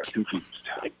 and I got confused.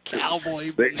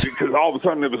 Cowboy bees. Because all of a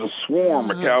sudden there was a swarm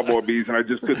of cowboy bees, and I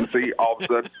just couldn't see all of a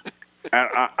sudden.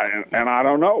 And I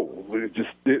don't know.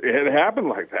 It happened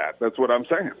like that. That's what I'm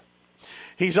saying.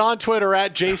 He's on Twitter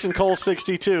at Jason Cole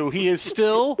 62. He is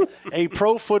still a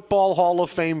Pro Football Hall of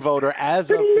Fame voter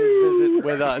as of his visit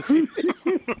with us.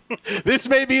 This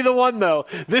may be the one, though.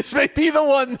 This may be the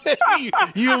one that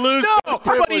you lose. No,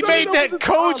 but he made that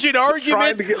cogent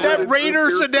argument. That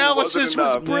Raiders analysis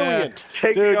was brilliant.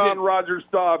 Taking on Roger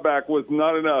Staubach was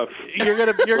not enough. You're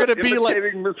gonna be like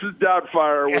Mrs.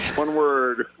 Doubtfire with one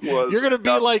word. You're gonna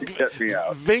be like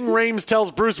Ving Rhames tells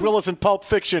Bruce Willis in Pulp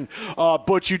Fiction,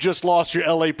 "Butch, you just lost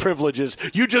your LA privileges.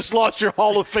 You just lost your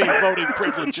Hall of Fame voting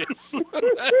privileges."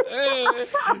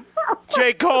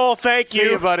 J. Cole, thank you.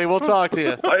 See you, buddy. We'll talk to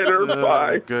you. Later,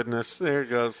 bye. Goodness, there it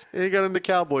goes. He got into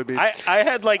Cowboy beat. I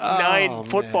had like 9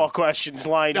 football questions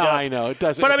lined up. I know. It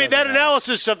doesn't. But I mean, that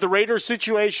analysis of the Raiders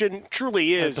situation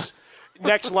truly is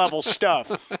next level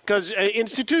stuff, because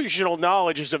institutional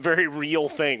knowledge is a very real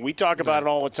thing. We talk about it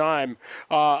all the time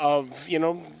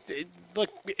look,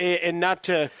 and not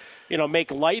to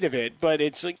make light of it, but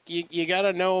it's like you got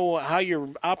to know how your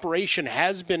operation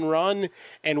has been run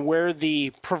and where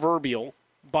the proverbial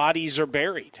bodies are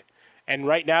buried. And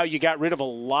right now you got rid of a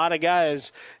lot of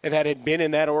guys that had been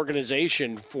in that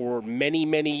organization for many,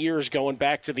 many years, going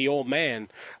back to the old man,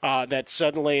 that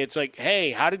suddenly it's like,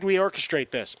 hey, how did we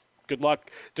orchestrate this? Good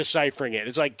luck deciphering it.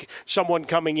 It's like someone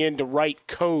coming in to write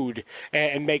code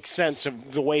and make sense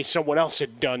of the way someone else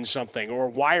had done something, or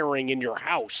wiring in your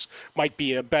house might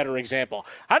be a better example.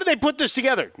 How did they put this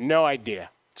together? No idea.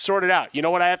 Sort it out. You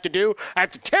know what I have to do? I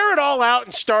have to tear it all out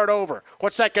and start over.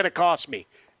 What's that going to cost me?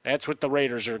 That's what the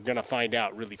Raiders are going to find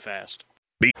out really fast.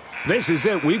 This is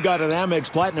it. We've got an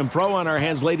Amex Platinum Pro on our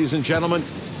hands, ladies and gentlemen.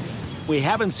 We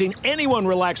haven't seen anyone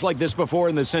relax like this before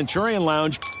in the Centurion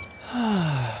Lounge.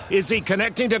 Is he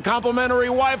connecting to complimentary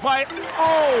Wi-Fi?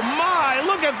 Oh, my!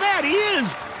 Look at that! He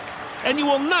is! And you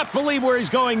will not believe where he's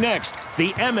going next. The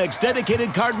Amex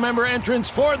dedicated card member entrance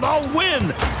for the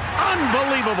win!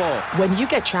 Unbelievable! When you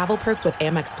get travel perks with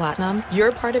Amex Platinum,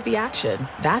 you're part of the action.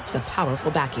 That's the powerful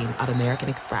backing of American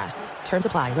Express. Terms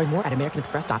apply. Learn more at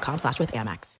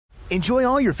americanexpress.com/withAmex. Enjoy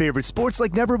all your favorite sports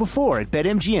like never before at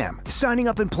BetMGM. Signing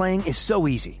up and playing is so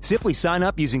easy. Simply sign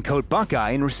up using code Buckeye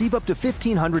and receive up to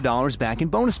 $1,500 back in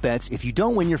bonus bets if you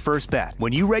don't win your first bet.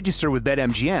 When you register with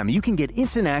BetMGM, you can get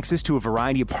instant access to a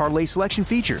variety of parlay selection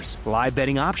features, live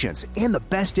betting options, and the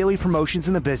best daily promotions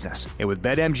in the business. And with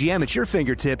BetMGM at your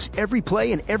fingertips, every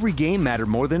play and every game matter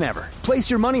more than ever. Place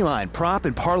your moneyline, prop,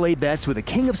 and parlay bets with the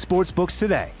king of sportsbooks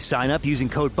today. Sign up using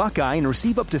code Buckeye and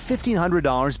receive up to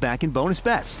 $1,500 back in bonus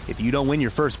bets if you don't win your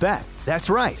first bet. That's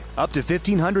right, up to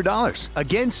 $1,500.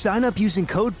 Again, sign up using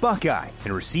code Buckeye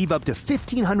and receive up to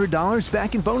 $1,500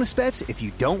 back in bonus bets if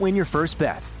you don't win your first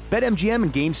bet. BetMGM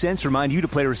and GameSense remind you to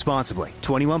play responsibly.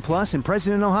 21 plus and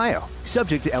present in Ohio.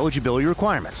 Subject to eligibility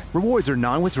requirements. Rewards are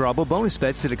non-withdrawable bonus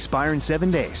bets that expire in 7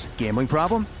 days. Gambling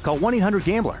problem? Call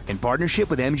 1-800-GAMBLER in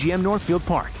partnership with MGM Northfield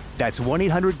Park. That's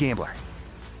 1-800-GAMBLER.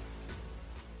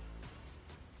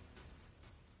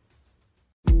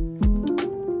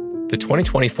 The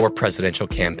 2024 presidential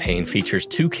campaign features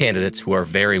two candidates who are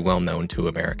very well known to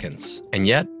Americans. And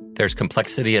yet, there's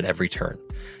complexity at every turn.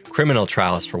 Criminal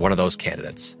trials for one of those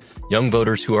candidates. Young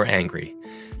voters who are angry.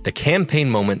 The Campaign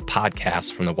Moment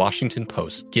podcast from the Washington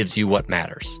Post gives you what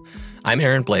matters. I'm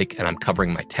Aaron Blake, and I'm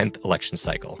covering my 10th election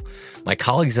cycle. My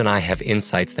colleagues and I have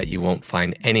insights that you won't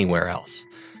find anywhere else.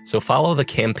 So follow the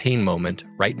Campaign Moment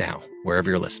right now, wherever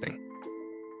you're listening.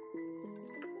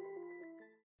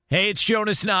 Hey, it's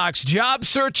Jonas Knox. Job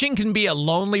searching can be a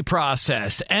lonely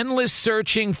process. Endless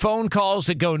searching, phone calls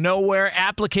that go nowhere,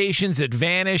 applications that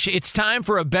vanish. It's time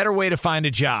for a better way to find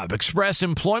a job. Express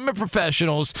Employment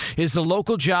Professionals is the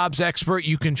local jobs expert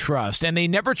you can trust, and they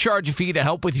never charge a fee to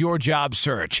help with your job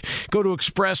search. Go to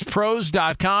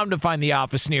expresspros.com to find the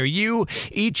office near you.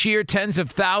 Each year, tens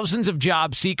of thousands of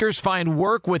job seekers find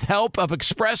work with help of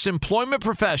Express Employment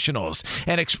Professionals,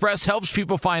 and Express helps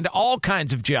people find all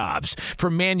kinds of jobs,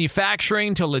 from manufacturing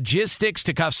to logistics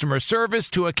to customer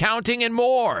service to accounting and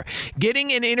more.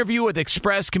 Getting an interview with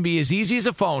Express can be as easy as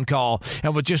a phone call,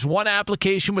 and with just one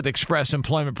application with Express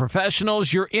Employment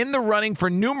Professionals, you're in the running for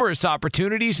numerous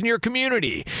opportunities in your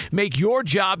community. Make your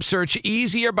job search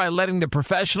easier by letting the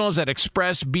professionals at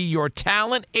Express be your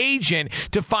talent agent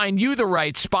to find you the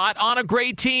right spot on a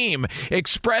great team.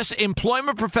 Express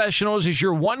Employment Professionals is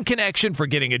your one connection for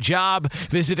getting a job.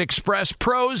 Visit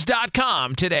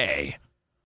expresspros.com today.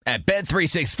 At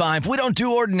Bet365, we don't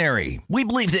do ordinary. We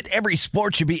believe that every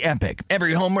sport should be epic.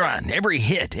 Every home run, every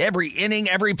hit, every inning,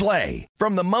 every play.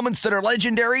 From the moments that are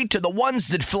legendary to the ones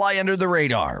that fly under the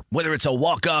radar. Whether it's a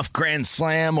walk-off grand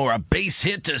slam or a base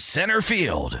hit to center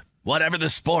field. Whatever the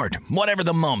sport, whatever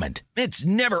the moment. It's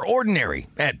never ordinary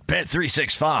at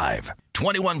Bet365.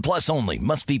 21 plus only.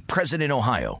 Must be present in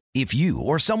Ohio. If you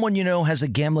or someone you know has a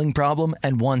gambling problem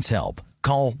and wants help,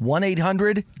 call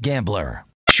 1-800-GAMBLER.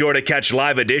 Sure to catch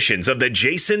live editions of The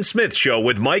Jason Smith Show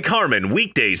with Mike Harmon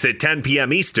weekdays at 10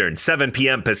 p.m. Eastern, 7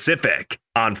 p.m. Pacific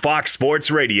on Fox Sports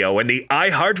Radio and the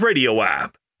iHeartRadio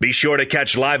app. Be sure to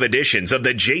catch live editions of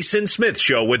The Jason Smith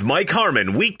Show with Mike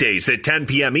Harmon weekdays at 10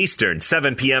 p.m. Eastern,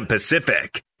 7 p.m.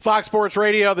 Pacific. Fox Sports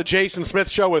Radio, The Jason Smith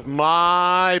Show with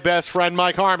my best friend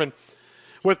Mike Harmon.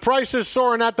 With prices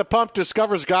soaring at the pump,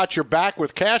 Discover's got your back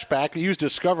with cash back. Use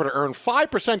Discover to earn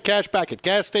 5% cash back at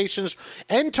gas stations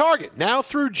and Target now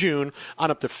through June on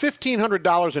up to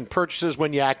 $1,500 in purchases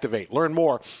when you activate. Learn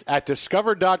more at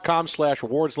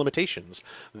discover.com/rewards. Limitations.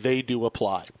 They do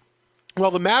apply.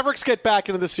 Well, the Mavericks get back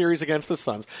into the series against the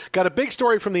Suns. Got a big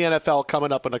story from the NFL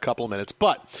coming up in a couple of minutes.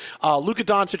 But Luka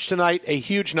Doncic tonight, a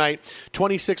huge night,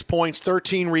 26 points,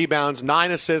 13 rebounds,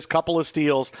 9 assists, couple of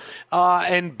steals,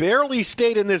 and barely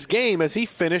stayed in this game as he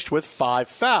finished with 5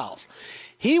 fouls.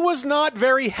 He was not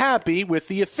very happy with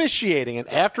the officiating, and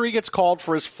after he gets called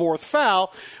for his 4th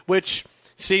foul, which,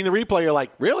 seeing the replay, you're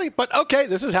like, really? But okay,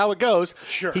 this is how it goes.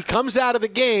 Sure. He comes out of the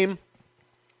game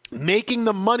making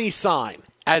the money sign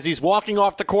as he's walking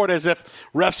off the court as if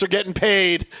refs are getting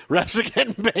paid. Refs are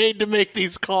getting paid to make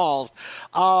these calls.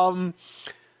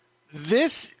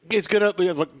 This is going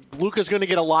to – Luka's going to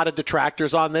get a lot of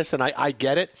detractors on this, and I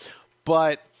get it.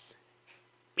 But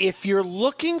if you're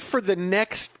looking for the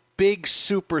next big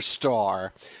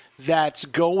superstar that's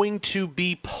going to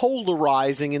be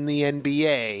polarizing in the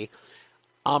NBA,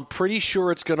 I'm pretty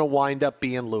sure it's going to wind up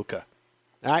being Luka.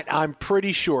 I'm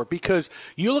pretty sure, because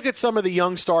you look at some of the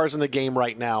young stars in the game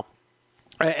right now.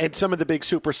 and some of the big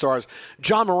superstars.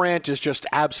 John Morant is just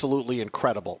absolutely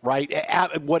incredible, right?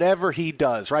 Whatever he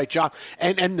does, right, John?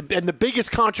 And the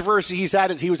biggest controversy he's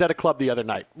had is he was at a club the other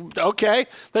night. Okay,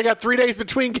 they got 3 days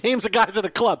between games. The guy's at a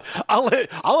club. I'll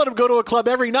let him go to a club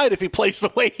every night if he plays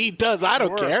the way he does. I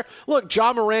don't care. Look,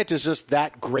 John Morant is just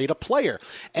that great a player.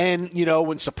 And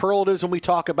when superlatives, when we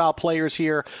talk about players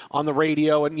here on the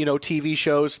radio and TV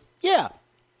shows, yeah.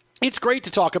 It's great to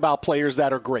talk about players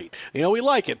that are great. We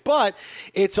like it. But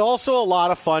it's also a lot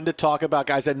of fun to talk about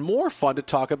guys, and more fun to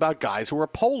talk about guys who are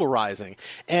polarizing.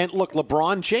 And look,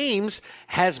 LeBron James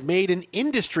has made an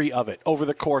industry of it over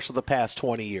the course of the past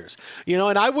 20 years.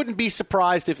 And I wouldn't be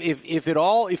surprised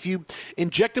if you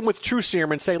inject him with true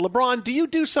serum and say, LeBron, do you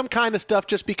do some kind of stuff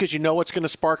just because it's going to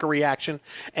spark a reaction?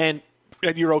 And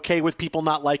you're okay with people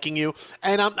not liking you?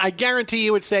 And I guarantee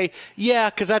you would say, yeah,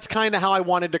 because that's kind of how I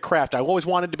wanted to craft. I always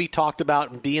wanted to be talked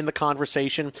about and be in the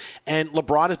conversation. And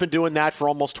LeBron has been doing that for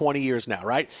almost 20 years now,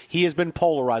 right? He has been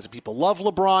polarizing. People love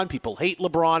LeBron. People hate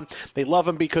LeBron. They love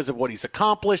him because of what he's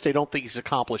accomplished. They don't think he's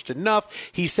accomplished enough.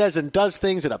 He says and does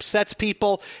things that upsets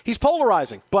people. He's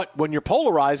polarizing. But when you're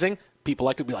polarizing, people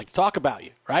like to talk about you,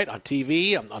 right? On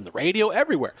TV, on the radio,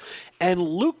 everywhere. And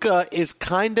Luka is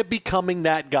kind of becoming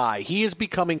that guy. He is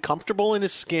becoming comfortable in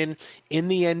his skin in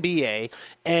the NBA,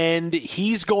 and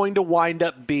he's going to wind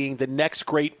up being the next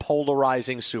great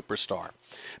polarizing superstar.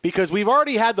 Because we've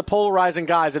already had the polarizing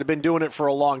guys that have been doing it for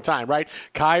a long time, right?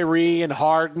 Kyrie and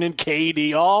Harden and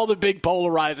KD, all the big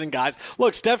polarizing guys.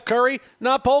 Look, Steph Curry,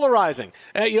 not polarizing.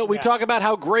 We talk about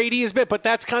how great he has been, but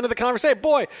that's kind of the conversation.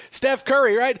 Boy, Steph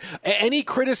Curry, right? Any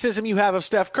criticism you have of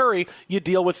Steph Curry, you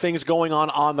deal with things going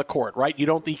on the court, right?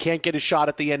 He can't get a shot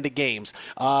at the end of games.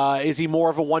 Is he more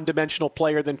of a one-dimensional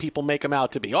player than people make him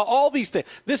out to be? All these things.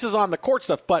 This is on the court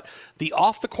stuff, but the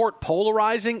off-the-court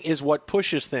polarizing is what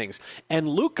pushes things. And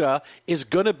Luka is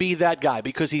going to be that guy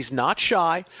because he's not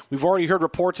shy. We've already heard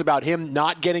reports about him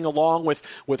not getting along with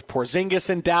Porzingis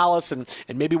in Dallas and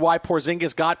maybe why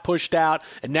Porzingis got pushed out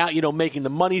and now, making the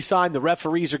money sign, the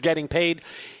referees are getting paid.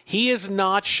 He is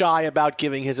not shy about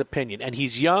giving his opinion, and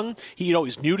he's young.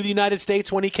 He's new to the United States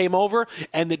when he came over,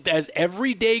 and as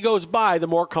every day goes by, the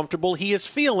more comfortable he is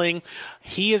feeling,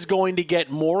 he is going to get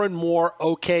more and more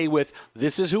okay with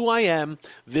this is who I am,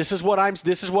 this is what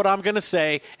I'm going to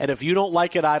say, and if you don't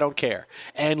like it, I don't care.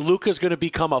 And Luka's going to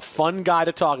become a fun guy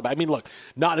to talk about. I mean, look,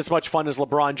 not as much fun as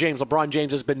LeBron James. LeBron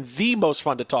James has been the most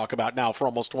fun to talk about now for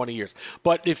almost 20 years.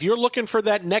 But if you're looking for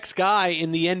that next guy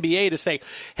in the NBA to say,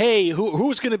 hey,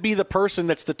 who's going to be the person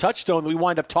that's the touchstone that we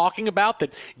wind up talking about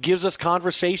that gives us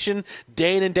conversation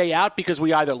day in and day out because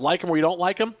we either like him or we don't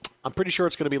like him, I'm pretty sure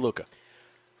it's going to be Luka.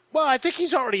 Well, I think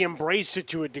he's already embraced it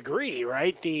to a degree,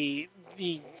 right? The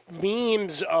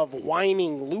memes of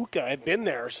whining Luka have been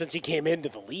there since he came into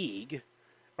the league,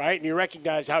 right? And you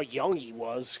recognize how young he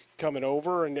was coming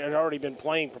over and had already been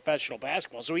playing professional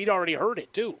basketball, so he'd already heard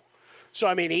it too. So,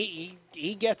 I mean,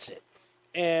 he gets it.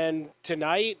 And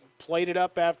tonight, played it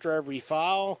up after every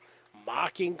foul,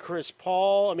 mocking Chris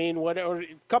Paul. I mean, a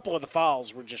couple of the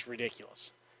fouls were just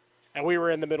ridiculous. And we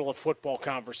were in the middle of football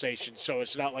conversation, so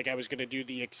it's not like I was going to do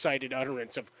the excited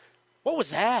utterance of, what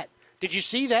was that? Did you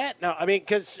see that? No,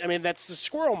 because that's the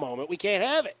squirrel moment. We can't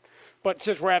have it. But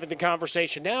since we're having the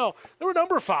conversation now, there were a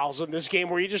number of fouls in this game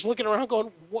where you're just looking around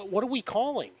going, what are we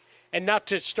calling? And not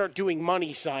to start doing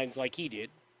money signs like he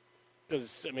did.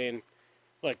 Because,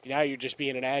 look, now you're just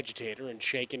being an agitator and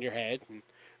shaking your head. And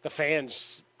the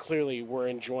fans clearly were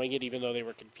enjoying it, even though they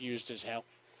were confused as hell.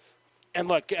 And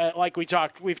look, like we've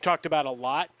talked about a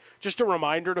lot, just a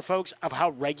reminder to folks of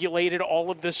how regulated all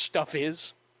of this stuff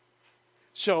is.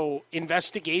 So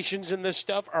investigations in this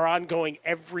stuff are ongoing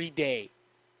every day,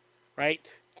 right?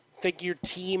 Think your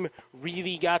team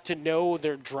really got to know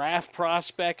their draft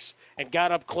prospects and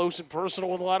got up close and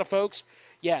personal with a lot of folks?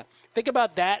 Yeah, think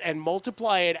about that and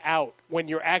multiply it out when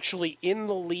you're actually in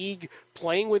the league,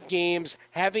 playing with games,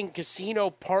 having casino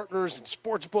partners and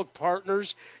sportsbook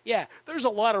partners. Yeah, there's a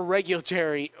lot of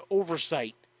regulatory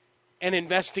oversight and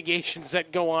investigations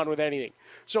that go on with anything.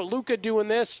 So Luka doing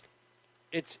this,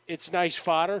 it's nice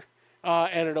fodder,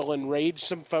 and it'll enrage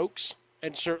some folks.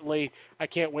 And certainly I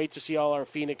can't wait to see all our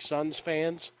Phoenix Suns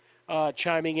fans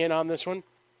chiming in on this one.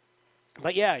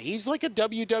 But, yeah, he's like a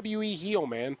WWE heel,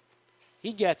 man.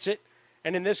 He gets it.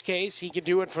 And in this case, he can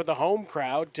do it for the home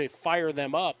crowd to fire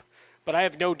them up. But I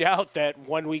have no doubt that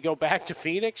when we go back to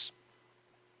Phoenix,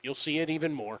 you'll see it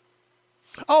even more.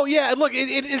 Oh, yeah. Look,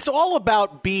 it's all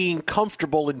about being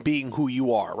comfortable and being who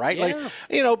you are, right? Yeah.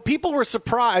 Like, people were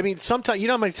surprised. I mean, sometimes,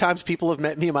 how many times people have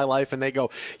met me in my life and they go,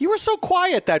 you were so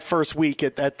quiet that first week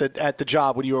at the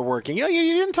job when you were working. You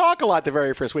didn't talk a lot the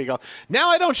very first week. Now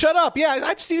I don't shut up. Yeah,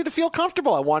 I just needed to feel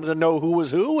comfortable. I wanted to know who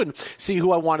was who and see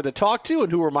who I wanted to talk to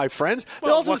and who were my friends.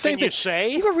 Well, also what the same can you thing.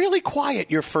 say? You were really quiet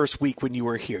your first week when you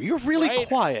were here. You were really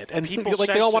quiet. And People's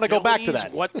they all want to go back to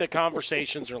that. What the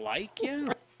conversations are like, yeah.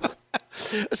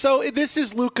 So this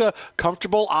is Luka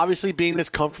comfortable, obviously being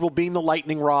the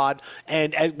lightning rod,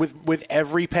 and with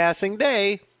every passing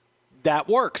day, that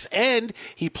works. And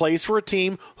he plays for a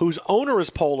team whose owner is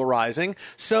polarizing.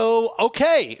 So,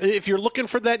 okay, if you're looking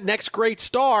for that next great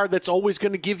star that's always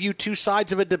going to give you two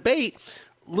sides of a debate,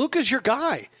 Luka's your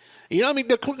guy. Now,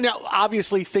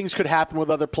 obviously, things could happen with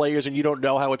other players, and you don't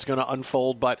know how it's going to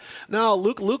unfold. But, no,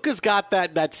 Luka's got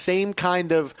that same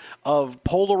kind of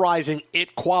polarizing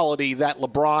it quality that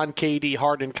LeBron, KD,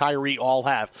 Harden, Kyrie all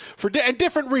have and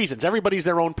different reasons. Everybody's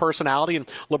their own personality, and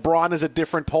LeBron is a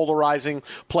different polarizing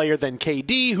player than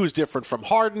KD, who's different from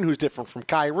Harden, who's different from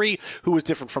Kyrie, who is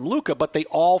different from Luka. But they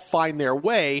all find their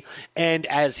way, and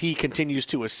as he continues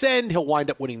to ascend, he'll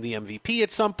wind up winning the MVP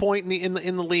at some point in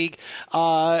the league.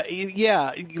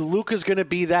 Yeah, Luka's going to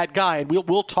be that guy, and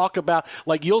we'll talk about,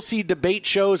 like, you'll see debate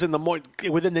shows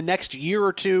within the next year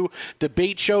or two.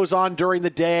 Debate shows on during the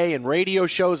day and radio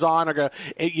shows on are going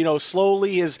to,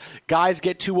 slowly as guys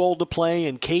get too old to play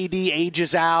and KD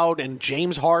ages out and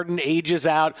James Harden ages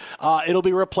out, it'll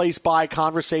be replaced by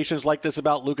conversations like this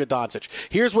about Luka Doncic.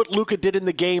 Here's what Luka did in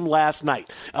the game last night.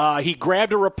 He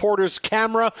grabbed a reporter's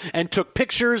camera and took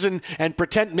pictures and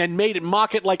made it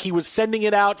mock it like he was sending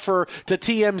it out to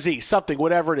TMZ. Something,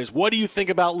 whatever it is. What do you think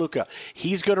about Luka?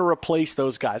 He's going to replace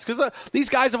those guys because these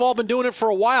guys have all been doing it for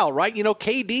a while, right?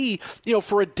 KD,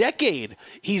 for a decade,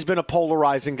 he's been a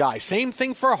polarizing guy. Same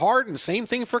thing for Harden. Same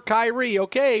thing for Kyrie.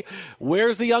 Okay,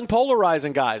 where's the young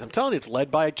polarizing guys? I'm telling you, it's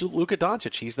led by Luka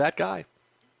Doncic. He's that guy.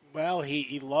 Well,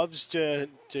 he loves to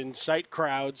incite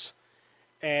crowds,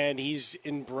 and he's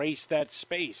embraced that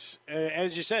space.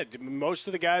 As you said, most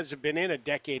of the guys have been in a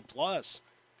decade plus.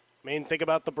 I mean, think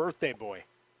about the birthday boy.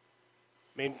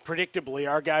 I mean, predictably,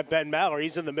 our guy Ben Mallory,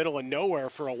 he's in the middle of nowhere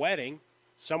for a wedding,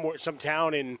 some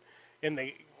town in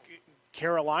the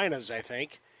Carolinas, I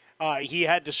think. He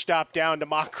had to stop down to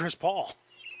mock Chris Paul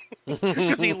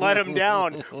because he let him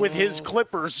down with his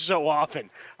Clippers so often.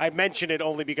 I mention it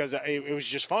only because it was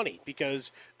just funny,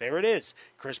 because there it is.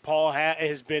 Chris Paul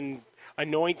has been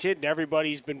anointed, and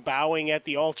everybody's been bowing at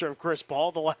the altar of Chris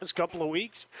Paul the last couple of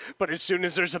weeks. But as soon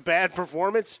as there's a bad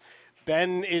performance,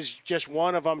 Ben is just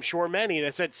one of, I'm sure, many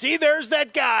that said, see, there's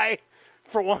that guy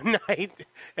for one night,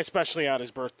 especially on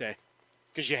his birthday,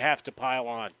 because you have to pile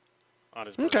on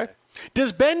his birthday. Okay.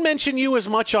 Does Ben mention you as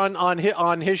much on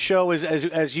his show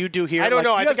as you do here? I don't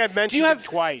know. I think I've mentioned it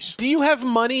twice. Do you have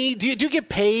money? Do you get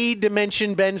paid to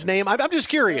mention Ben's name? I'm just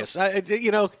curious.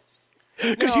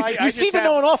 Because you seem to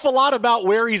know an awful lot about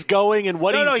where he's going and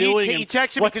what he's doing he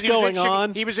texted me what's going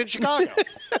on. He was in Chicago.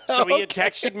 So he had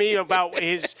texted me about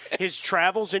his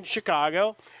travels in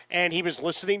Chicago, and he was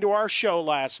listening to our show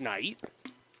last night.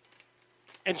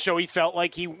 And so he felt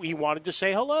like he wanted to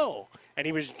say hello. And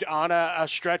he was on a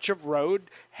stretch of road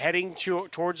heading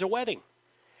towards a wedding.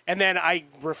 And then I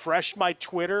refreshed my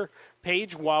Twitter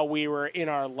page while we were in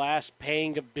our last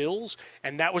paying of bills,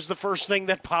 and that was the first thing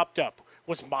that popped up.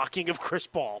 Was mocking of Chris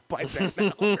Paul by Ben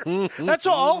Maller. That's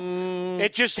all.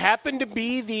 It just happened to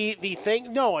be the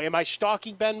thing. No, am I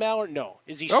stalking Ben Maller? No.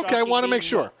 Is he stalking Okay, I want to make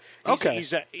sure. No. Okay.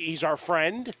 He's our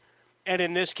friend, and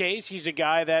in this case, he's a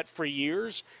guy that for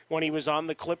years, when he was on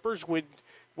the Clippers, would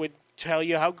tell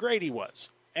you how great he was.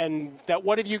 And that,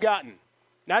 what have you gotten?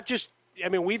 Not just,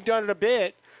 we've done it a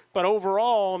bit, but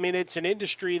overall, it's an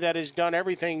industry that has done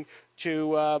everything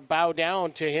to bow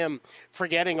down to him,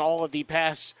 forgetting all of the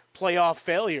past playoff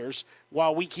failures,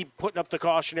 while we keep putting up the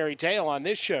cautionary tale on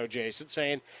this show, Jason,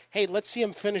 saying, hey, let's see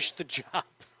him finish the job.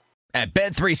 At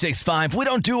Bet365, we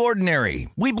don't do ordinary.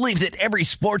 We believe that every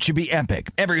sport should be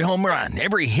epic. Every home run,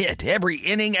 every hit, every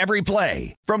inning, every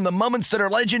play. From the moments that are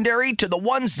legendary to the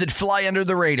ones that fly under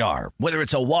the radar. Whether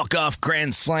it's a walk-off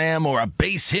grand slam or a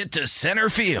base hit to center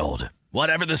field.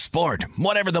 Whatever the sport,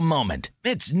 whatever the moment,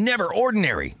 it's never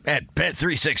ordinary at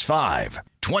Bet365.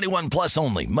 21 plus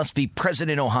only. Must be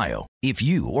present in Ohio. If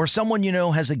you or someone you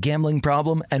know has a gambling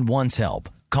problem and wants help,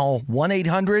 call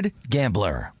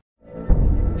 1-800-GAMBLER.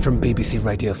 From BBC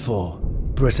Radio 4,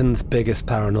 Britain's biggest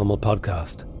paranormal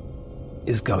podcast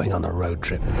is going on a road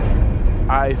trip.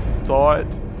 I thought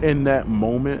in that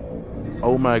moment,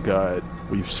 oh my God,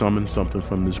 we've summoned something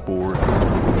from this board.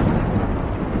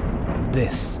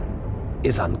 This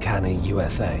is Uncanny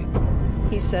USA.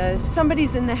 He says,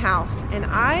 somebody's in the house, and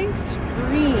I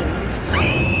screamed.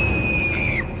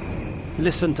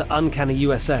 Listen to Uncanny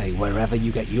USA wherever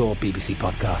you get your BBC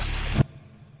podcasts,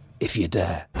 if you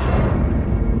dare.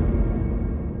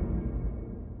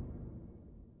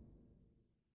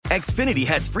 Xfinity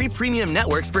has free premium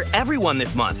networks for everyone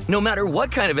this month, no matter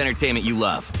what kind of entertainment you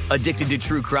love. Addicted to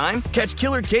true crime? Catch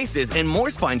killer cases and more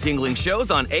spine-tingling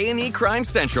shows on A&E Crime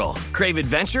Central. Crave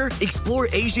adventure? Explore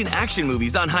Asian action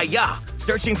movies on Hi-Ya.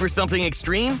 Searching for something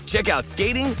extreme? Check out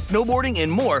skating, snowboarding, and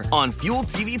more on Fuel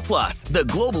TV Plus, the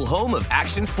global home of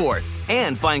action sports.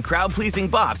 And find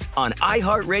crowd-pleasing bops on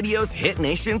iHeartRadio's Hit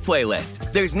Nation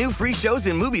playlist. There's new free shows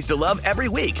and movies to love every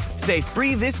week. Say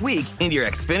free this week in your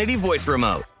Xfinity voice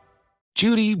remote.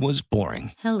 Judy was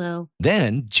boring. Hello.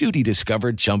 Then Judy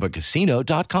discovered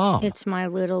ChumbaCasino.com. It's my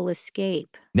little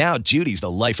escape. Now Judy's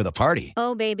the life of the party.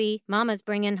 Oh, baby, mama's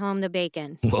bringing home the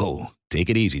bacon. Whoa, take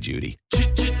it easy, Judy.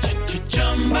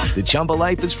 The Chumba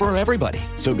life is for everybody.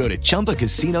 So go to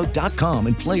ChumbaCasino.com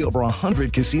and play over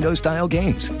 100 casino-style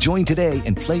games. Join today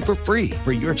and play for free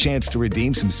for your chance to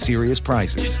redeem some serious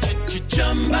prizes.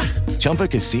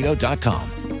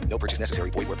 ChumbaCasino.com. No purchase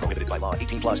necessary. Void where prohibited by law.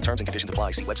 18 plus terms and conditions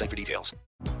apply. See website for details.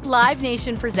 Live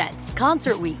Nation presents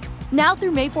Concert Week. Now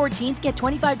through May 14th, get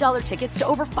 $25 tickets to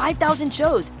over 5,000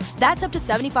 shows. That's up to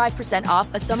 75%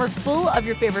 off a summer full of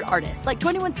your favorite artists like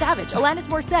 21 Savage, Alanis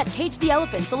Morissette, Cage the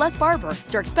Elephant, Celeste Barber,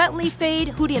 Dierks Bentley, Fade,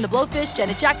 Hootie and the Blowfish,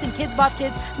 Janet Jackson, Kids Bop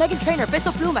Kids, Meghan Trainor,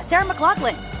 Bissell Pluma, Sarah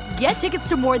McLachlan. Get tickets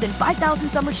to more than 5,000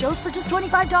 summer shows for just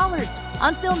 $25.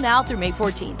 On sale now through May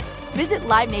 14th. Visit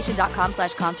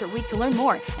LiveNation.com/Concert Week to learn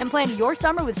more and plan your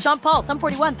summer with Sean Paul, Sum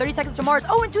 41, 30 Seconds to Mars,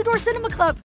 and Two Door Cinema Club.